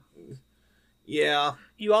 But, yeah.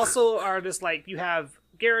 You also are just, like, you have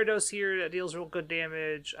Gyarados here that deals real good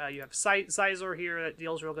damage. You have Scizor here that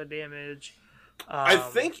deals real good damage. I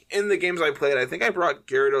think in the games I played, I think I brought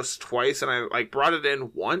Gyarados twice, and I like brought it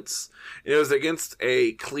in once. And it was against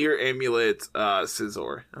a Clear Amulet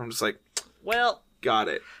Scizor. I'm just like, well, got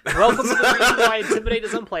it. Welcome to the reason why Intimidate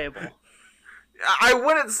is unplayable. I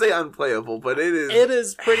wouldn't say unplayable, but it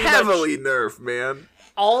is pretty heavily nerfed, man.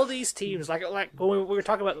 All these teams, like when we were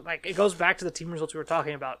talking about, like, it goes back to the team results we were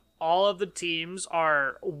talking about. All of the teams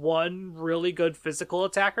are one really good physical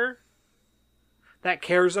attacker that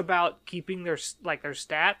cares about keeping their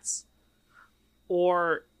stats,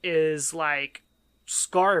 or is like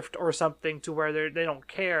scarfed or something to where they don't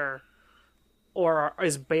care, or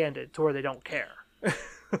is banded to where they don't care.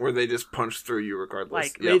 Where they just punch through you regardless.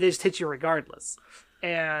 Like, they just hit you regardless.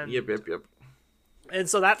 And Yep. And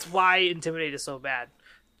so that's why Intimidate is so bad.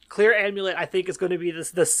 Clear Amulet, I think, is going to be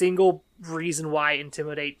the single reason why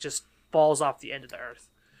Intimidate just falls off the end of the earth.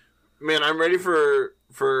 Man, I'm ready for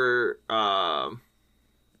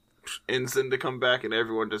Ensign to come back and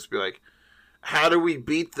everyone just be like, how do we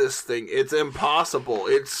beat this thing? It's impossible.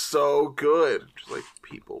 It's so good. Just like,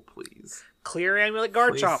 people, please. Clear Amulet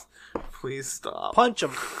Garchomp. Please stop. Punch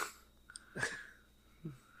him.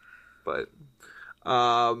 But,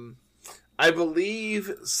 I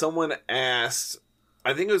believe someone asked,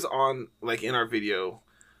 I think it was on, like, in our video,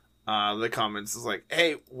 the comments is like,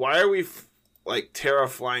 hey, why are we, Terra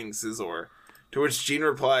flying Scizor? To which Gene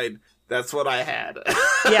replied, that's what I had.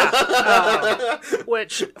 Yeah.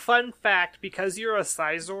 Which, fun fact, because you're a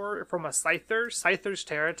Scizor from a Scyther, Scyther's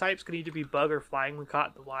Terra types can either be bug or flying when caught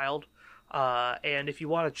in the wild. And if you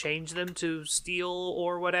want to change them to steel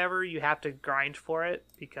or whatever, you have to grind for it,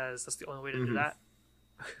 because that's the only way to do that.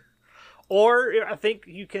 Or I think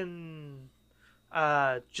you can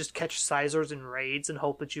just catch Scizors in raids and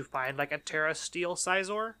hope that you find like a Terra Steel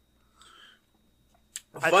Scizor.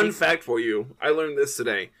 Fun fact for you, I learned this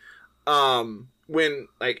today. When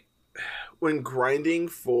grinding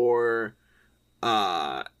for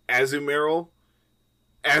Azumarill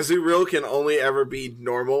can only ever be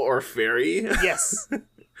normal or fairy. Yes.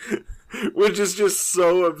 Which is just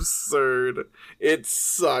so absurd. It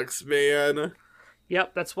sucks, man.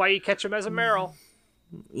 Yep, that's why you catch him as a Marill.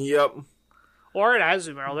 Yep. Or an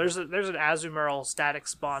Azumarill. There's an Azumarill static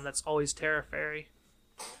spawn that's always Terra Fairy.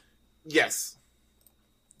 Yes.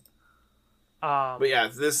 But yeah,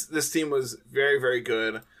 this team was very, very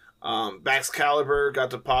good. Baxcalibur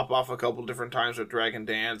got to pop off a couple different times with Dragon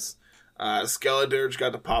Dance. Skeledirge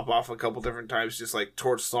got to pop off a couple different times, just like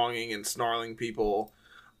torch songing and snarling people.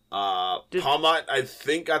 Palmot, I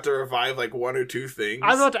think, got to revive like one or two things.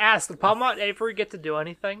 I was about to ask, did Palmot ever get to do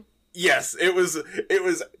anything? Yes, it was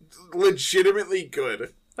legitimately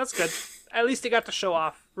good. That's good. At least he got to show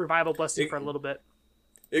off Revival Blessing for a little bit.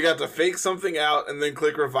 You got to fake something out and then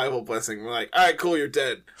click Revival Blessing. We're like, alright, cool, you're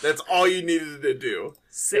dead. That's all you needed to do.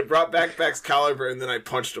 It brought back Baxcalibur and then I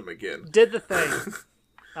punched him again. Did the thing.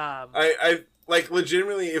 I like,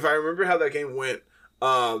 legitimately, if I remember how that game went,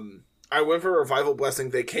 I went for Revival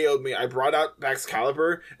Blessing, they KO'd me, I brought out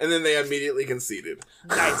Baxcalibur, and then they immediately conceded.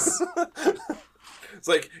 Nice. It's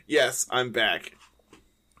like, yes, I'm back.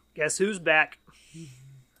 Guess who's back?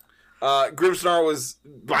 Grimmsnarl was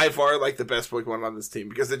by far like the best Pokemon on this team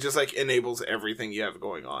because it just like enables everything you have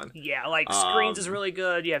going on. Yeah, like Screens is really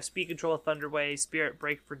good. You have Speed Control with Thunder Wave, Spirit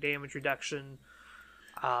Break for damage reduction.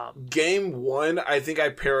 Game 1, I think I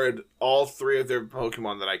paired all 3 of their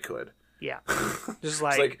Pokemon that I could. Yeah. Just It's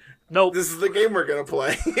like nope. This is the game we're gonna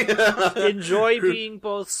play. Enjoy being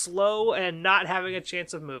both slow and not having a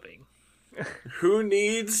chance of moving. Who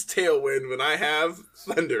needs Tailwind when I have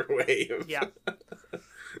Thunder Wave? Yeah.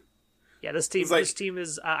 Yeah, this team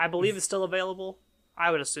is, I believe it's still available.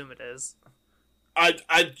 I would assume it is.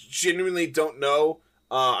 I genuinely don't know.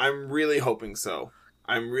 I'm really hoping so.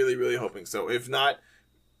 I'm really, really hoping so. If not,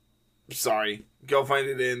 sorry. Go find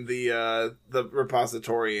it in the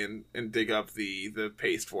repository and dig up the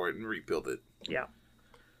paste for it and rebuild it. Yeah.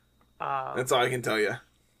 That's all I can tell you.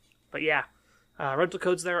 But yeah, rental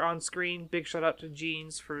codes there on screen. Big shout out to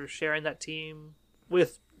Jeans for sharing that team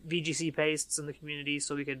with VGC pastes in the community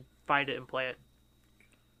so we could find it and play it.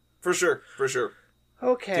 For sure, for sure.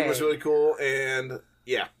 Okay. Team was really cool, and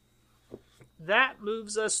yeah. That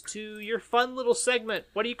moves us to your fun little segment.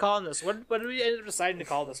 What are you calling this? What did we end up deciding to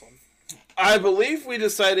call this one? I believe we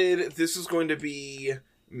decided this is going to be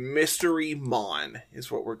Mystery Mon, is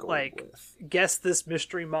what we're going with. Guess this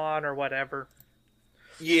Mystery Mon or whatever.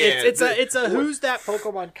 Yeah. It's a who's that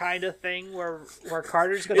Pokemon kind of thing where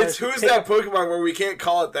Carter's gonna. It's who's that Pokemon where we can't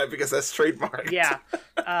call it that because that's trademarked. Yeah.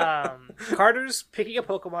 Carter's picking a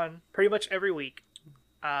Pokemon pretty much every week.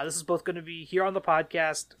 This is both going to be here on the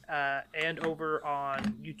podcast and over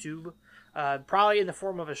on YouTube. Probably in the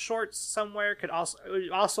form of a shorts somewhere.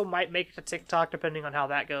 Also might make it to TikTok depending on how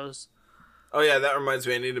that goes. Oh yeah, that reminds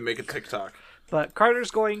me. I need to make a TikTok. But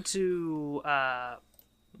Carter's going to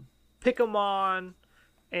pick them on,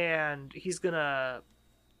 and he's gonna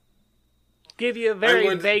give you a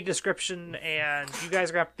very vague description, and you guys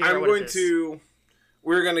are gonna have to figure out what it is.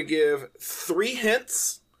 We're gonna give 3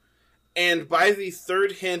 hints, and by the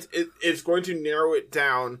 3rd hint, it's going to narrow it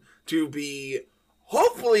down to be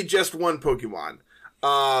hopefully just one Pokemon.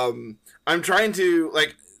 I'm trying to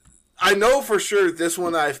I know for sure this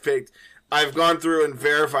one that I've picked, I've gone through and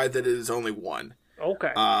verified that it is only one.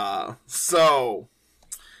 Okay. So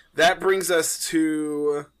that brings us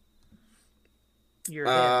to your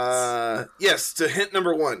hints. Yes, to hint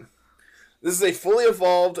number 1. This is a fully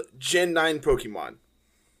evolved Gen 9 Pokemon.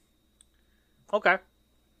 Okay.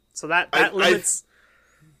 So that limits.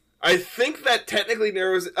 I think that technically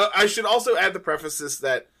narrows. I should also add the prefaces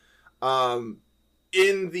that,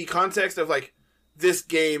 in the context of this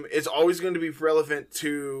game, it's always going to be relevant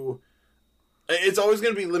to. It's always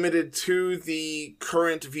going to be limited to the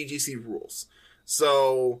current VGC rules.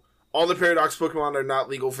 So all the Paradox Pokemon are not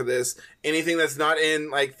legal for this. Anything that's not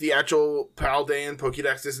in the actual Paldean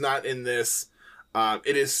Pokédex is not in this.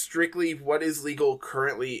 It is strictly what is legal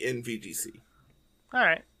currently in VGC. All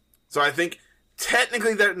right. So I think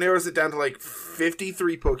technically that narrows it down to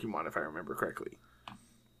 53 Pokemon, if I remember correctly.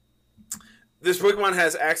 This Pokemon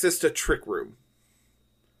has access to Trick Room.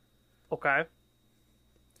 Okay.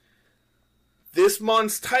 This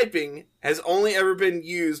mon's typing has only ever been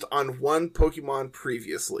used on one Pokemon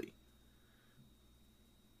previously.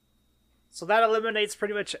 So that eliminates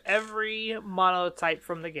pretty much every monotype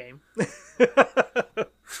from the game.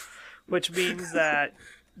 Which means that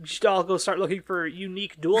you should all go start looking for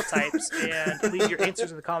unique dual types and leave your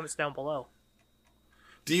answers in the comments down below.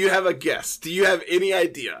 Do you have a guess? Do you have any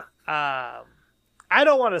idea? I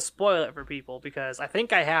don't want to spoil it for people because I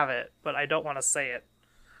think I have it, but I don't want to say it.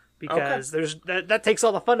 Because that takes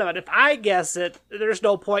all the fun of it. If I guess it, there's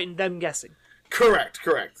no point in them guessing. Correct.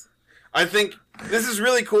 I think this is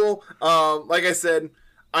really cool. Like I said,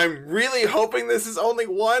 I'm really hoping this is only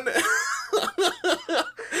one.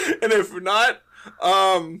 And if not,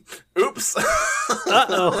 oops.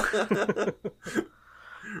 Uh-oh.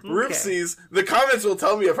 Roopsies. The comments will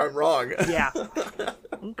tell me if I'm wrong. Yeah.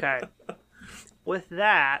 Okay. With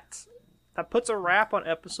that puts a wrap on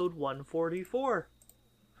episode 144.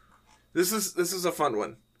 This is a fun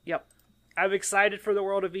one. Yep. I'm excited for the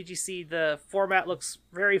world of VGC. The format looks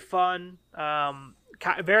very fun,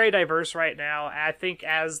 very diverse right now. I think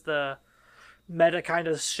as the meta kind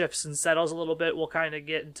of shifts and settles a little bit, we'll kind of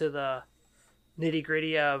get into the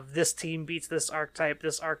nitty-gritty of this team beats this archetype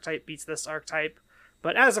beats this archetype.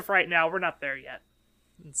 But as of right now, we're not there yet.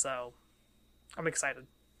 And so, I'm excited.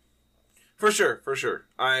 For sure.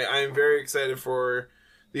 I'm very excited for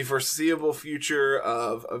the foreseeable future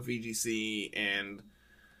of VGC, and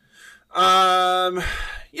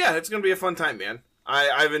yeah, it's gonna be a fun time, man.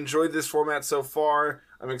 I've enjoyed this format so far.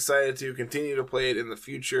 I'm excited to continue to play it in the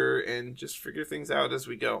future and just figure things out as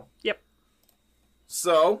we go. Yep.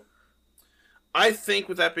 So, I think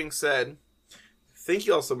with that being said, thank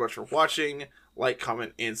you all so much for watching. Like,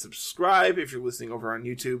 comment, and subscribe if you're listening over on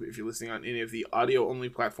YouTube. If you're listening on any of the audio-only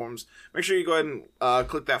platforms, make sure you go ahead and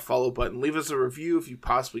click that follow button. Leave us a review if you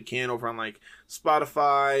possibly can over on like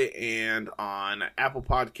Spotify and on Apple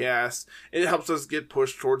Podcasts. It helps us get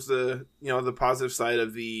pushed towards the the positive side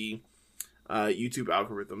of the YouTube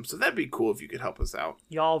algorithm. So that'd be cool if you could help us out.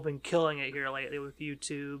 Y'all have been killing it here lately with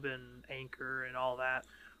YouTube and Anchor and all that.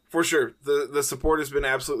 For sure, the support has been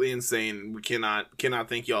absolutely insane. We cannot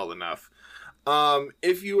thank y'all enough.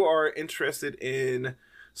 If you are interested in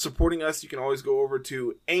supporting us, you can always go over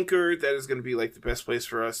to Anchor. That is going to be like the best place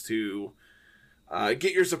for us to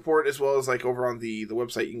get your support, as well as like over on the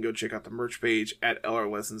website. You can go check out the merch page at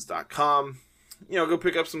lrlessons.com. Go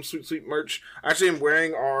pick up some sweet merch. Actually, I'm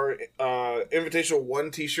wearing our Invitational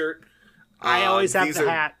 1 t-shirt. I always have the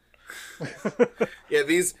hat. Yeah,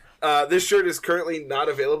 this shirt is currently not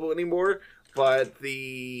available anymore, but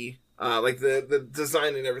the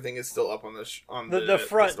design and everything is still up on the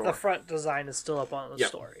front. store. The front design is still up on the Yep.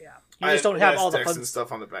 store. Yeah, you just don't have all the fun and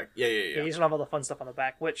stuff on the back. Yeah. You just don't have all the fun stuff on the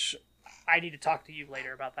back, which I need to talk to you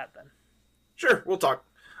later about that. Then, sure, we'll talk.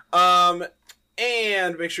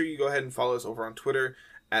 And make sure you go ahead and follow us over on Twitter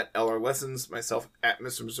at LR Lessons. Myself at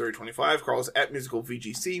Mr. Missouri 25. Carl is at Musical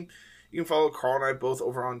VGC. You can follow Carl and I both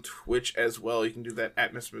over on Twitch as well. You can do that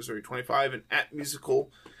at Mr. Missouri 25 and at Musical.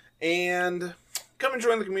 And come and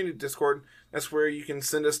join the community Discord. That's where you can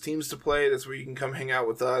send us teams to play. That's where you can come hang out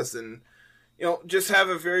with us and, just have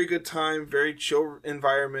a very good time, very chill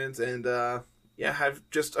environment, and, have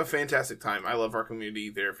just a fantastic time. I love our community.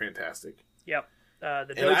 They're fantastic. Yep.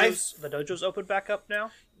 The dojo's open back up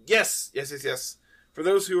now? Yes. For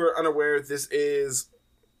those who are unaware, this is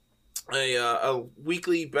a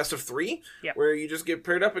weekly best of 3, yep, where you just get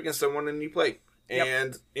paired up against someone and you play.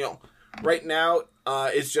 And, right now,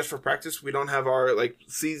 it's just for practice. We don't have our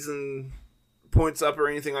season points up or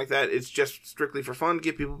anything like that. It's just strictly for fun,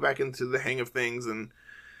 get people back into the hang of things and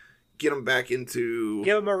get them back into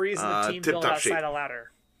give them a reason the team build outside shape. a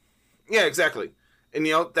ladder. Yeah, exactly. And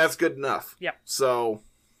that's good enough. Yeah. So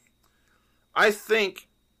I think,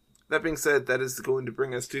 that being said, that is going to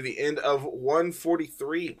bring us to the end of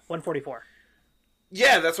 143. 144.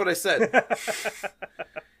 Yeah, that's what I said.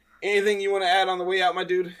 Anything you want to add on the way out, my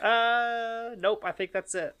dude? Nope, I think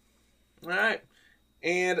that's it. All right.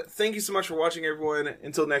 And thank you so much for watching, everyone.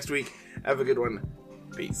 Until next week, have a good one.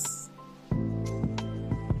 Peace.